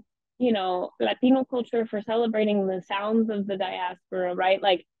celebrating, Latino culture, for celebrating the sounds of the diaspora, right?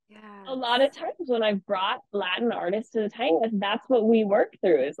 Like a lot of times when I've brought Latin artists to the Tiny Desk, that's what we work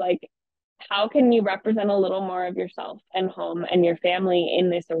through, is like, how can you represent a little more of yourself and home and your family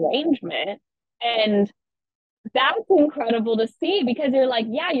in this arrangement? And that's incredible to see, because you're like,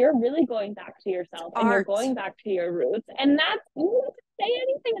 yeah, you're really going back to yourself and you're going back to your roots. And that's, you don't have to say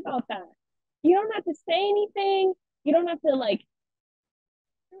anything about that. You don't have to say anything. You don't have to like,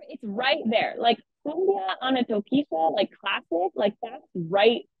 it's right there. Like cumbia on a Tokisha, like classic, like that's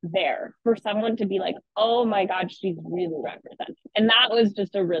right there for someone to be like, oh my God, she's really representing. And that was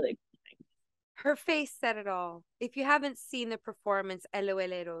just a really Her face said it all. If you haven't seen the performance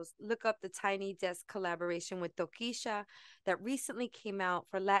LOLeros, look up the Tiny Desk collaboration with Tokisha that recently came out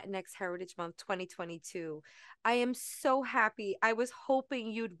for Latinx Heritage Month 2022. I am so happy. I was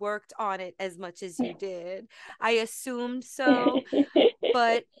hoping you'd worked on it as much as you did. I assumed so,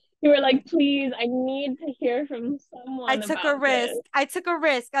 but you were like, please, I need to hear from someone. I took a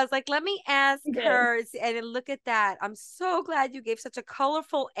risk. I was like, let me ask her. And look at that. I'm so glad you gave such a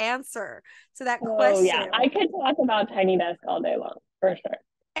colorful answer to that question. Yeah, I could talk about Tiny Desk all day long, for sure.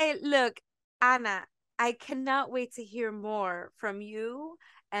 Hey, look, Anna, I cannot wait to hear more from you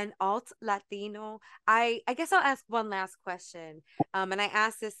and Alt.Latino. I guess I'll ask one last question. And I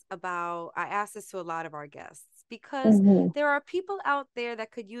asked this to a lot of our guests, because there are people out there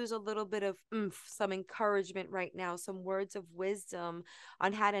that could use a little bit of some encouragement right now, some words of wisdom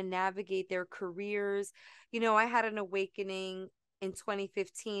on how to navigate their careers. I had an awakening in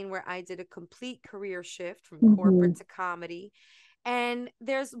 2015 where I did a complete career shift from corporate to comedy. And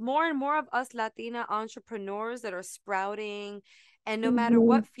there's more and more of us Latina entrepreneurs that are sprouting. And no matter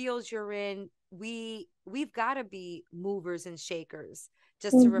what fields you're in, we've got to be movers and shakers.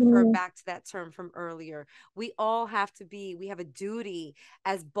 just to refer back to that term from earlier. We all have to be, we have a duty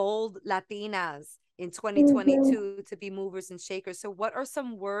as bold Latinas in 2022 to be movers and shakers. So what are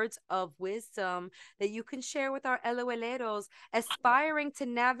some words of wisdom that you can share with our LOLeros aspiring to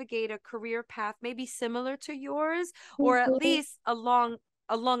navigate a career path maybe similar to yours, or at least along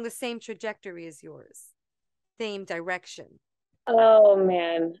the same trajectory as yours, same direction? Oh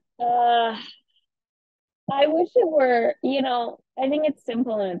man. I wish it were, I think it's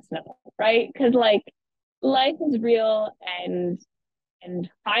simple and it's not, right? Because like life is real, and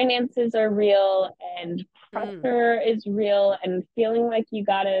finances are real, and pressure is real, and feeling like you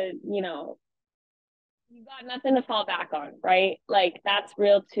gotta, you got nothing to fall back on, right? Like that's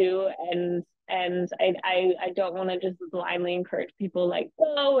real too. And I don't want to just blindly encourage people like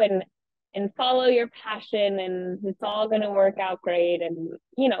go and follow your passion and it's all gonna work out great. And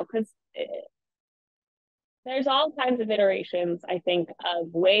because there's all kinds of iterations, I think, of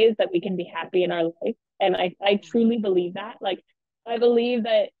ways that we can be happy in our life. And I truly believe that. Like, I believe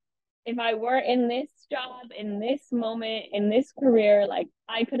that if I were in this job, in this moment, in this career, like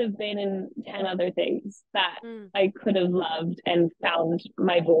I could have been in 10 other things that I could have loved and found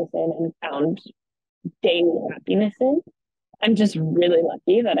my voice in and found daily happiness in. I'm just really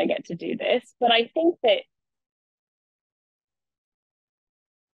lucky that I get to do this. But I think that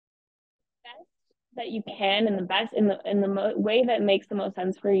that you can, and the best in the way that makes the most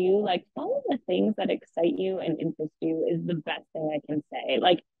sense for you, like follow the things that excite you and interest you is the best thing I can say.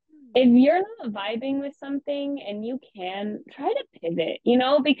 Like if you're not vibing with something and you can try to pivot,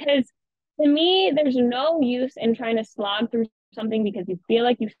 because to me there's no use in trying to slog through something because you feel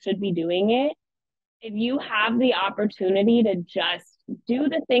like you should be doing it. If you have the opportunity to just do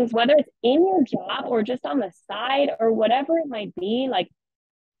the things, whether it's in your job or just on the side or whatever it might be, like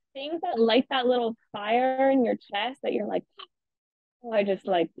things that light that little fire in your chest that you're like, oh, I just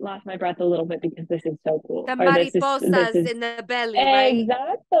like lost my breath a little bit because this is so cool. The or mariposas in the belly, right?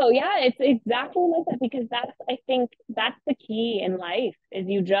 Exactly. Yeah, it's exactly like that, because I think that's the key in life, is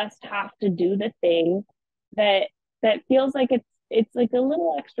you just have to do the thing that feels like it's like a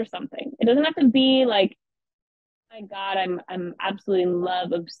little extra something. It doesn't have to be like, my God, I'm absolutely in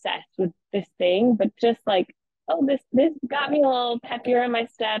love, obsessed with this thing, but just like, oh, this got me a little peppier in my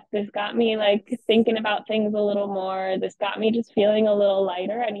step. This got me like thinking about things a little more. This got me just feeling a little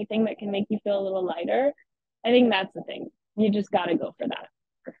lighter. Anything that can make you feel a little lighter. I think that's the thing. You just got to go for that.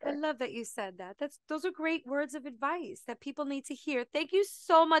 For sure. I love that you said that. Those are great words of advice that people need to hear. Thank you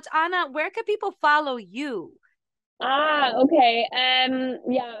so much, Ana. Where can people follow you? Okay.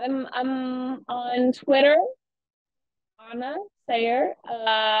 Yeah, I'm on Twitter, Ana Sayre.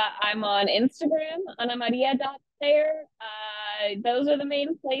 I'm on Instagram, Anamaria.Sayre. Those are the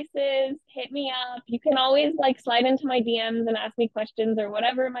main places. Hit me up. You can always like slide into my DMs and ask me questions or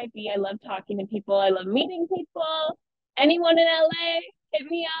whatever it might be. I love talking to people. I love meeting people. Anyone in LA, hit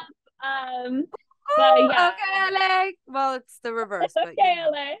me up. But yeah. Okay, LA. Well, it's the reverse, but okay,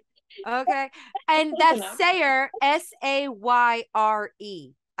 LA. Okay. And that's Sayre, Sayre.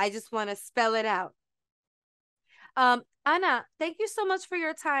 I just want to spell it out. Ana, thank you so much for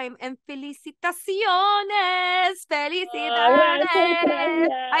your time, and felicitaciones. Felicidades. Gracias.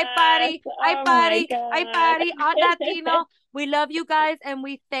 I party. Alt.Latino. We love you guys, and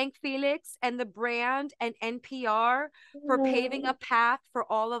we thank Felix and the brand and NPR for paving a path for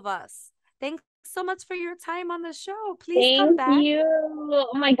all of us. Thanks so much for your time on the show. Please come back. Thank you.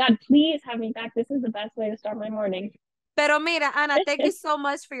 Oh my God, please have me back. This is the best way to start my morning. Pero mira, Ana, thank you so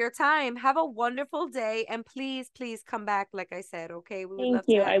much for your time. Have a wonderful day, and please come back, like I said, okay? We would love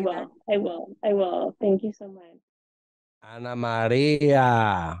to have you back. I will. Thank you so much.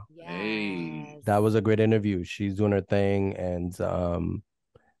 Anamaria. Yes. That was a great interview. She's doing her thing, and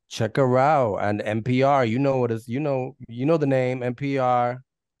check her out. And NPR, you know what is, you know the name, NPR,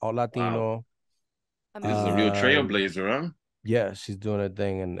 Alt.Latino. Wow. This is a real trailblazer, huh? Yeah, she's doing her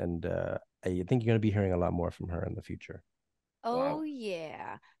thing, and I think you're gonna be hearing a lot more from her in the future. Oh, wow.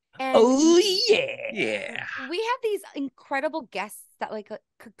 Yeah. And Yeah. We have these incredible guests that like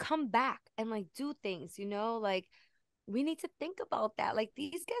could come back and like do things, like we need to think about that. Like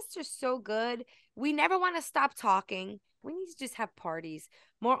these guests are so good. We never want to stop talking. We need to just have parties,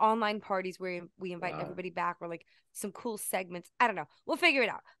 more online parties where we invite everybody back, or like some cool segments. I don't know. We'll figure it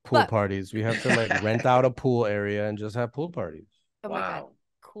out. Pool parties. We have to like rent out a pool area and just have pool parties. Oh my God.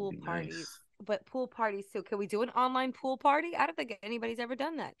 Cool parties. Nice. But pool parties too. Can we do an online pool party? I don't think anybody's ever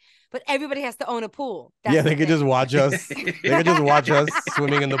done that. But everybody has to own a pool. That's they could just watch us. They could just watch us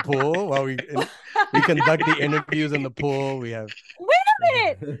swimming in the pool while we conduct the interviews in the pool. We have. Wait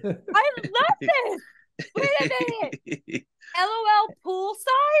a minute! I love this. Wait a minute. LOL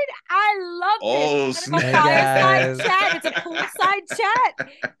poolside? I love Oh, this. Instead of a snap. fireside Yes. chat, it's a poolside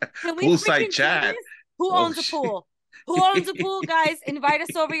chat. Can we Poolside freaking do chat. this? Who Oh, owns a shit. pool? Who owns a pool, guys? Invite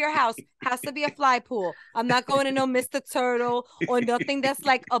us over your house. Has to be a fly pool. I'm not going to no Mr. Turtle or nothing that's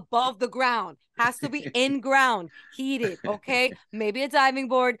like above the ground. Has to be in ground, heated, okay? Maybe a diving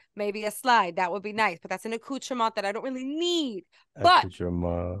board, maybe a slide. That would be nice, but that's an accoutrement that I don't really need. But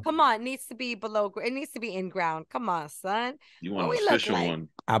Accoutrement. come on, it needs to be below. It needs to be in ground. Come on, son. You What want an we look official like? one.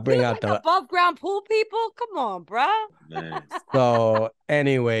 I'll We bring look out like the above ground pool people. Come on, bro. Man. So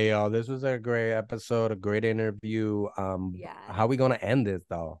anyway, y'all, this was a great episode, a great interview. Yeah. How we gonna end this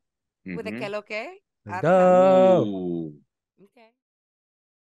though? With a que lo que? Let's I don't know. go. Ooh. Okay.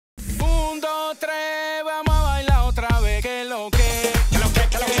 1, 2, 3, vamos a bailar otra vez. Que lo que, que lo que,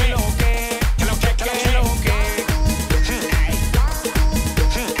 que lo que, que lo que, que lo que, que lo que.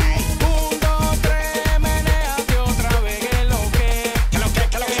 1, 2, 3, menéate otra vez. Que lo que, que lo que,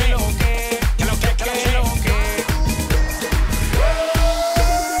 que lo que, que lo que, que lo que, que lo que.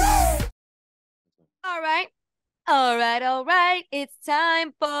 All right. All right. All right. It's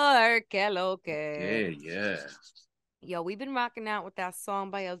time for que lo que. Yeah. Yo, we've been rocking out with that song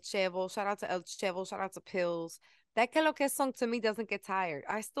by El Chevo. Shout out to El Chevo. Shout out to Pills. That que lo que song to me doesn't get tired.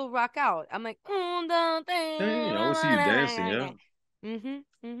 I still rock out. I'm like, Hey, I always see you dancing, yeah. Mm-hmm.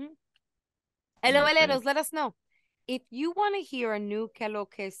 I'm not a fan. LOLeros, let us know. If you want to hear a new que lo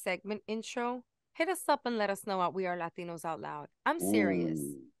que segment intro, hit us up and let us know at We Are Latinos Out Loud. I'm serious.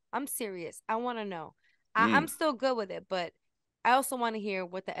 Ooh. I'm serious. I want to know. Mm. I'm still good with it, but I also want to hear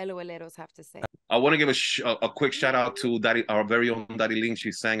what the LOLeros have to say. I want to give a quick shout out to Daddy, our very own Daddy Ling.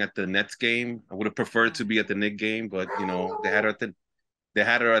 She sang at the Nets game. I would have preferred to be at the Knicks game, but you know they had her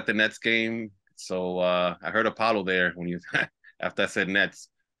at the Nets game. So I heard Apollo there when you after I said Nets.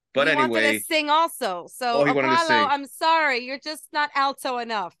 But he anyway, wanted to sing also. So he wanted to Apollo, sing. I'm sorry, you're just not alto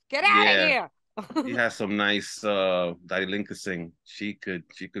enough. Get out of here. He has some nice Daddy Ling could sing. She could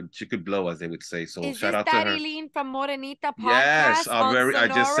blow, as they would say. So Is shout this out to her. Daddy Lean from Morenita Podcast? Yes, I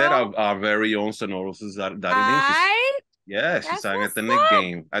just said Sonoro? our very own Sonoros is Daddy Ling. I Yeah, she That's sang at what's the Knicks up.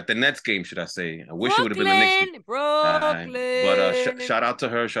 game. At the Nets game, should I say? I wish it would have been the Knicks game. Brooklyn. But shout out to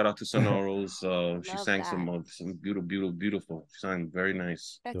her. Shout out to Sonoros. She Love sang that. some beautiful. She sang very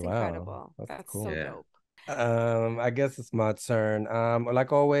nice. That's Wow, incredible. that's That's cool. so Yeah. dope. I guess it's my turn.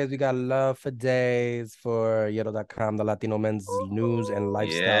 Like always, we got love for days for Yero.com, the Latino men's news and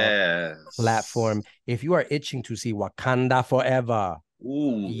lifestyle Yes. platform. If you are itching to see Wakanda Forever,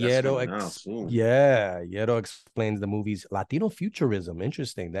 Ooh, that's coming out soon. Yero explains the movie's Latino futurism.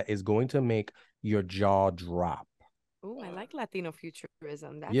 Interesting. That is going to make your jaw drop. Ooh, I like Latino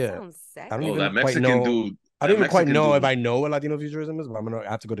futurism. That Yeah. sounds sexy. I don't Oh, even that quite Mexican know. dude. I don't even quite Mexican know dude. if I know what Latino futurism is, but I'm gonna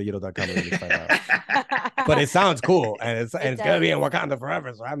have to go to Yero.com and really find out. But it sounds cool, and it's gonna be in Wakanda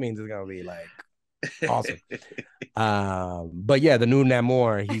forever, so that means it's gonna be like awesome. But yeah, the new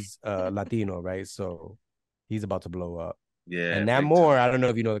Namor, he's Latino, right? So he's about to blow up. Yeah. And big Namor, time. I don't know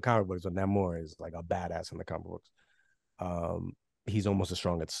if you know the comic books, but Namor is like a badass in the comic books. He's almost as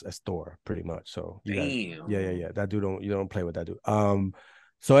strong as Thor, pretty much. So you guys, Damn. yeah. That dude you don't play with that dude.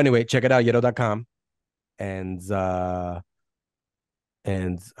 So anyway, check it out, Yero.com. And yeah,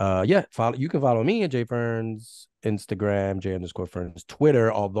 you can follow me at J Ferns, Instagram, J_Ferns,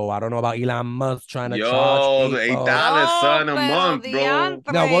 Twitter, although I don't know about Elon Musk trying to charge the people. $8 son a month, bro.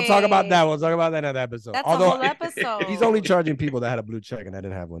 No, we'll talk about that. We'll talk about that in that episode. That's Although a whole episode. he's only charging people that had a blue check and I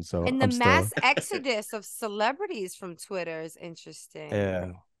didn't have one. So And the mass exodus of celebrities from Twitter is interesting.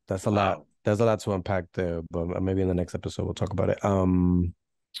 Yeah, that's a lot. There's a lot to unpack there, but maybe in the next episode we'll talk about it.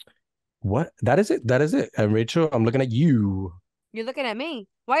 What? That is it. And Rachel, I'm looking at you. You're looking at me.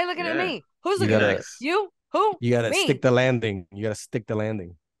 Why are you looking at me? Who's You looking gotta- at me? You? Who? You gotta Me. stick the landing. You gotta stick the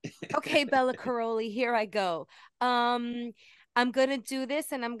landing. Okay, Bella Caroli, here I go. I'm gonna do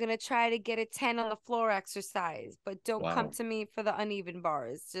this and I'm gonna try to get a 10 on the floor exercise, but don't come Wow. to me for the uneven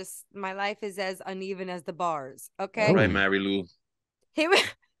bars. Just my life is as uneven as the bars. Okay. All right, Mary Lou. Here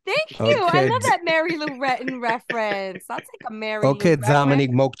Thank you. I Okay. love that Mary Lou Retton reference. I'll take a Mary Okay, Lou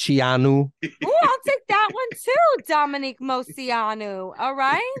Dominic Moccianu. Oh, I'll take that one too, Dominic Mocianu. All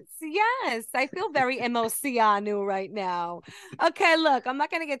right. Yes, I feel very emocianu right now. Okay, look, I'm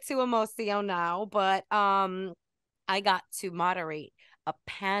not gonna get too emotional now, but I got to moderate a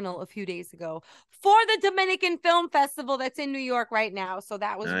panel a few days ago for the Dominican Film Festival that's in New York right now. So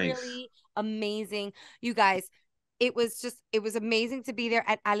that was Nice. really amazing. You guys, it was amazing to be there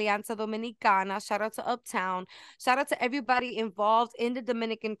at Alianza Dominicana. Shout out to Uptown. Shout out to everybody involved in the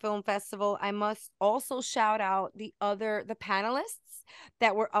Dominican Film Festival. I must also shout out the panelists. artists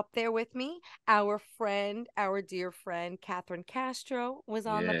that were up there with me. Our dear friend, Catherine Castro was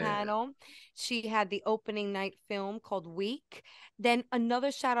on the panel. She had the opening night film called Week. Then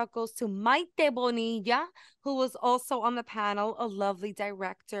another shout out goes to Maite Bonilla, who was also on the panel, a lovely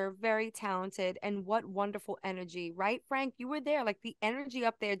director, very talented, and what wonderful energy, right, Frank? You were there. Like the energy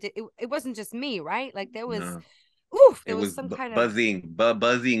up there, it wasn't just me, right? Like there was, It there was was some kind of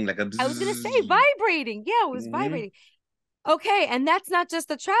buzzing like a. I was gonna say vibrating. Yeah, it was vibrating. Okay, and that's not just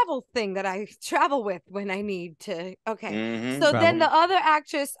the travel thing that I travel with when I need to. Okay, so then the other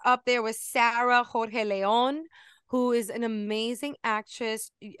actress up there was Sarah Jorge Leon, who is an amazing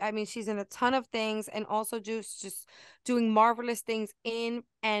actress. I mean, she's in a ton of things and also just doing marvelous things in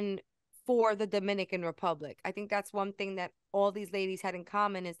and for the Dominican Republic. I think that's one thing that all these ladies had in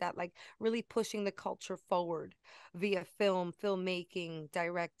common is that like really pushing the culture forward via film, filmmaking,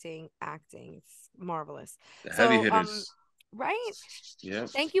 directing, acting. It's marvelous. The heavy So hitters. right. Yep.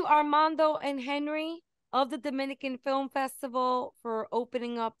 Thank you, Armando and Henry of the Dominican Film Festival, for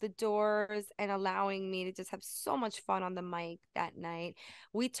opening up the doors and allowing me to just have so much fun on the mic that night.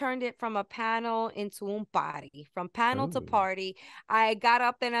 We turned it from a panel into a party, from panel to party. I got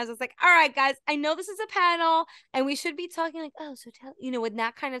up and I was like, all right, guys, I know this is a panel and we should be talking like, oh, so tell, with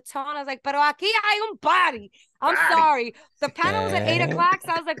that kind of tone. I was like, pero aquí hay un party. I'm sorry. The panel was at 8:00.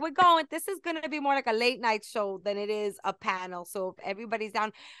 So I was like, we're going. This is going to be more like a late night show than it is a panel. So if everybody's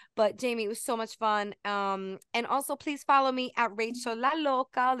down. But Jamie, it was so much fun. And also please follow me at Rachel La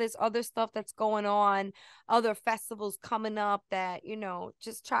Loca. There's other stuff that's going on, other festivals coming up that,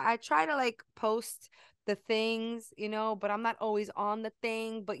 I try to like post the things, but I'm not always on the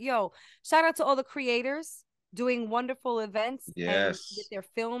thing. But shout out to all the creators doing wonderful events and with their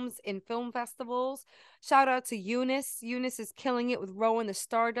films in film festivals. Shout out to Eunice. Eunice is killing it with Row in the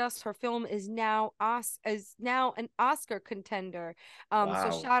Stardust. Her film is now an Oscar contender.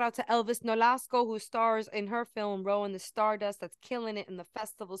 So shout out to Elvis Nolasco, who stars in her film Row in the Stardust. That's killing it in the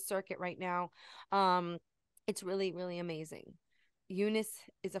festival circuit right now. It's really, really amazing. Eunice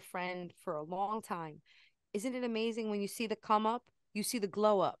is a friend for a long time. Isn't it amazing when you see the come up, you see the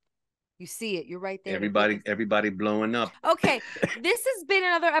glow up? You see it. You're right there. Everybody blowing up. Okay. This has been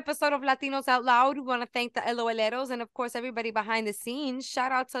another episode of Latinos Out Loud. We want to thank the LOLeros and, of course, everybody behind the scenes.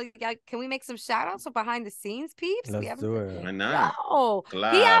 Shout out to, can we make some shout outs of behind the scenes, peeps? Let's do it. Why not? Yo,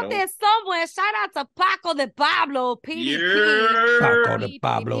 he out there somewhere. Shout out to Paco de Pablo, PDP. Paco de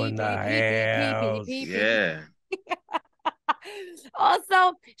Pablo in the house. Yeah.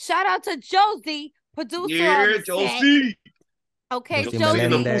 Also, shout out to Josie, producer on the Josie. set. Okay,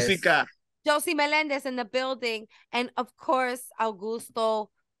 Josie Melendez in the building. And of course, Augusto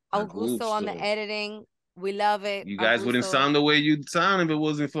on the editing. We love it. You guys wouldn't sound the way you'd sound if it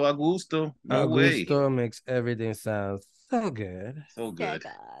wasn't for Augusto. No way. Augusto makes everything sound so good. So good.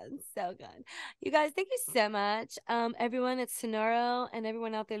 So good. You guys, thank you so much. Everyone at Sonoro and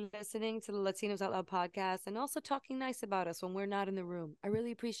everyone out there listening to the Latinos Out Loud podcast and also talking nice about us when we're not in the room. I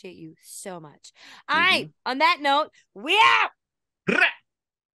really appreciate you so much. All right. On that note, we out.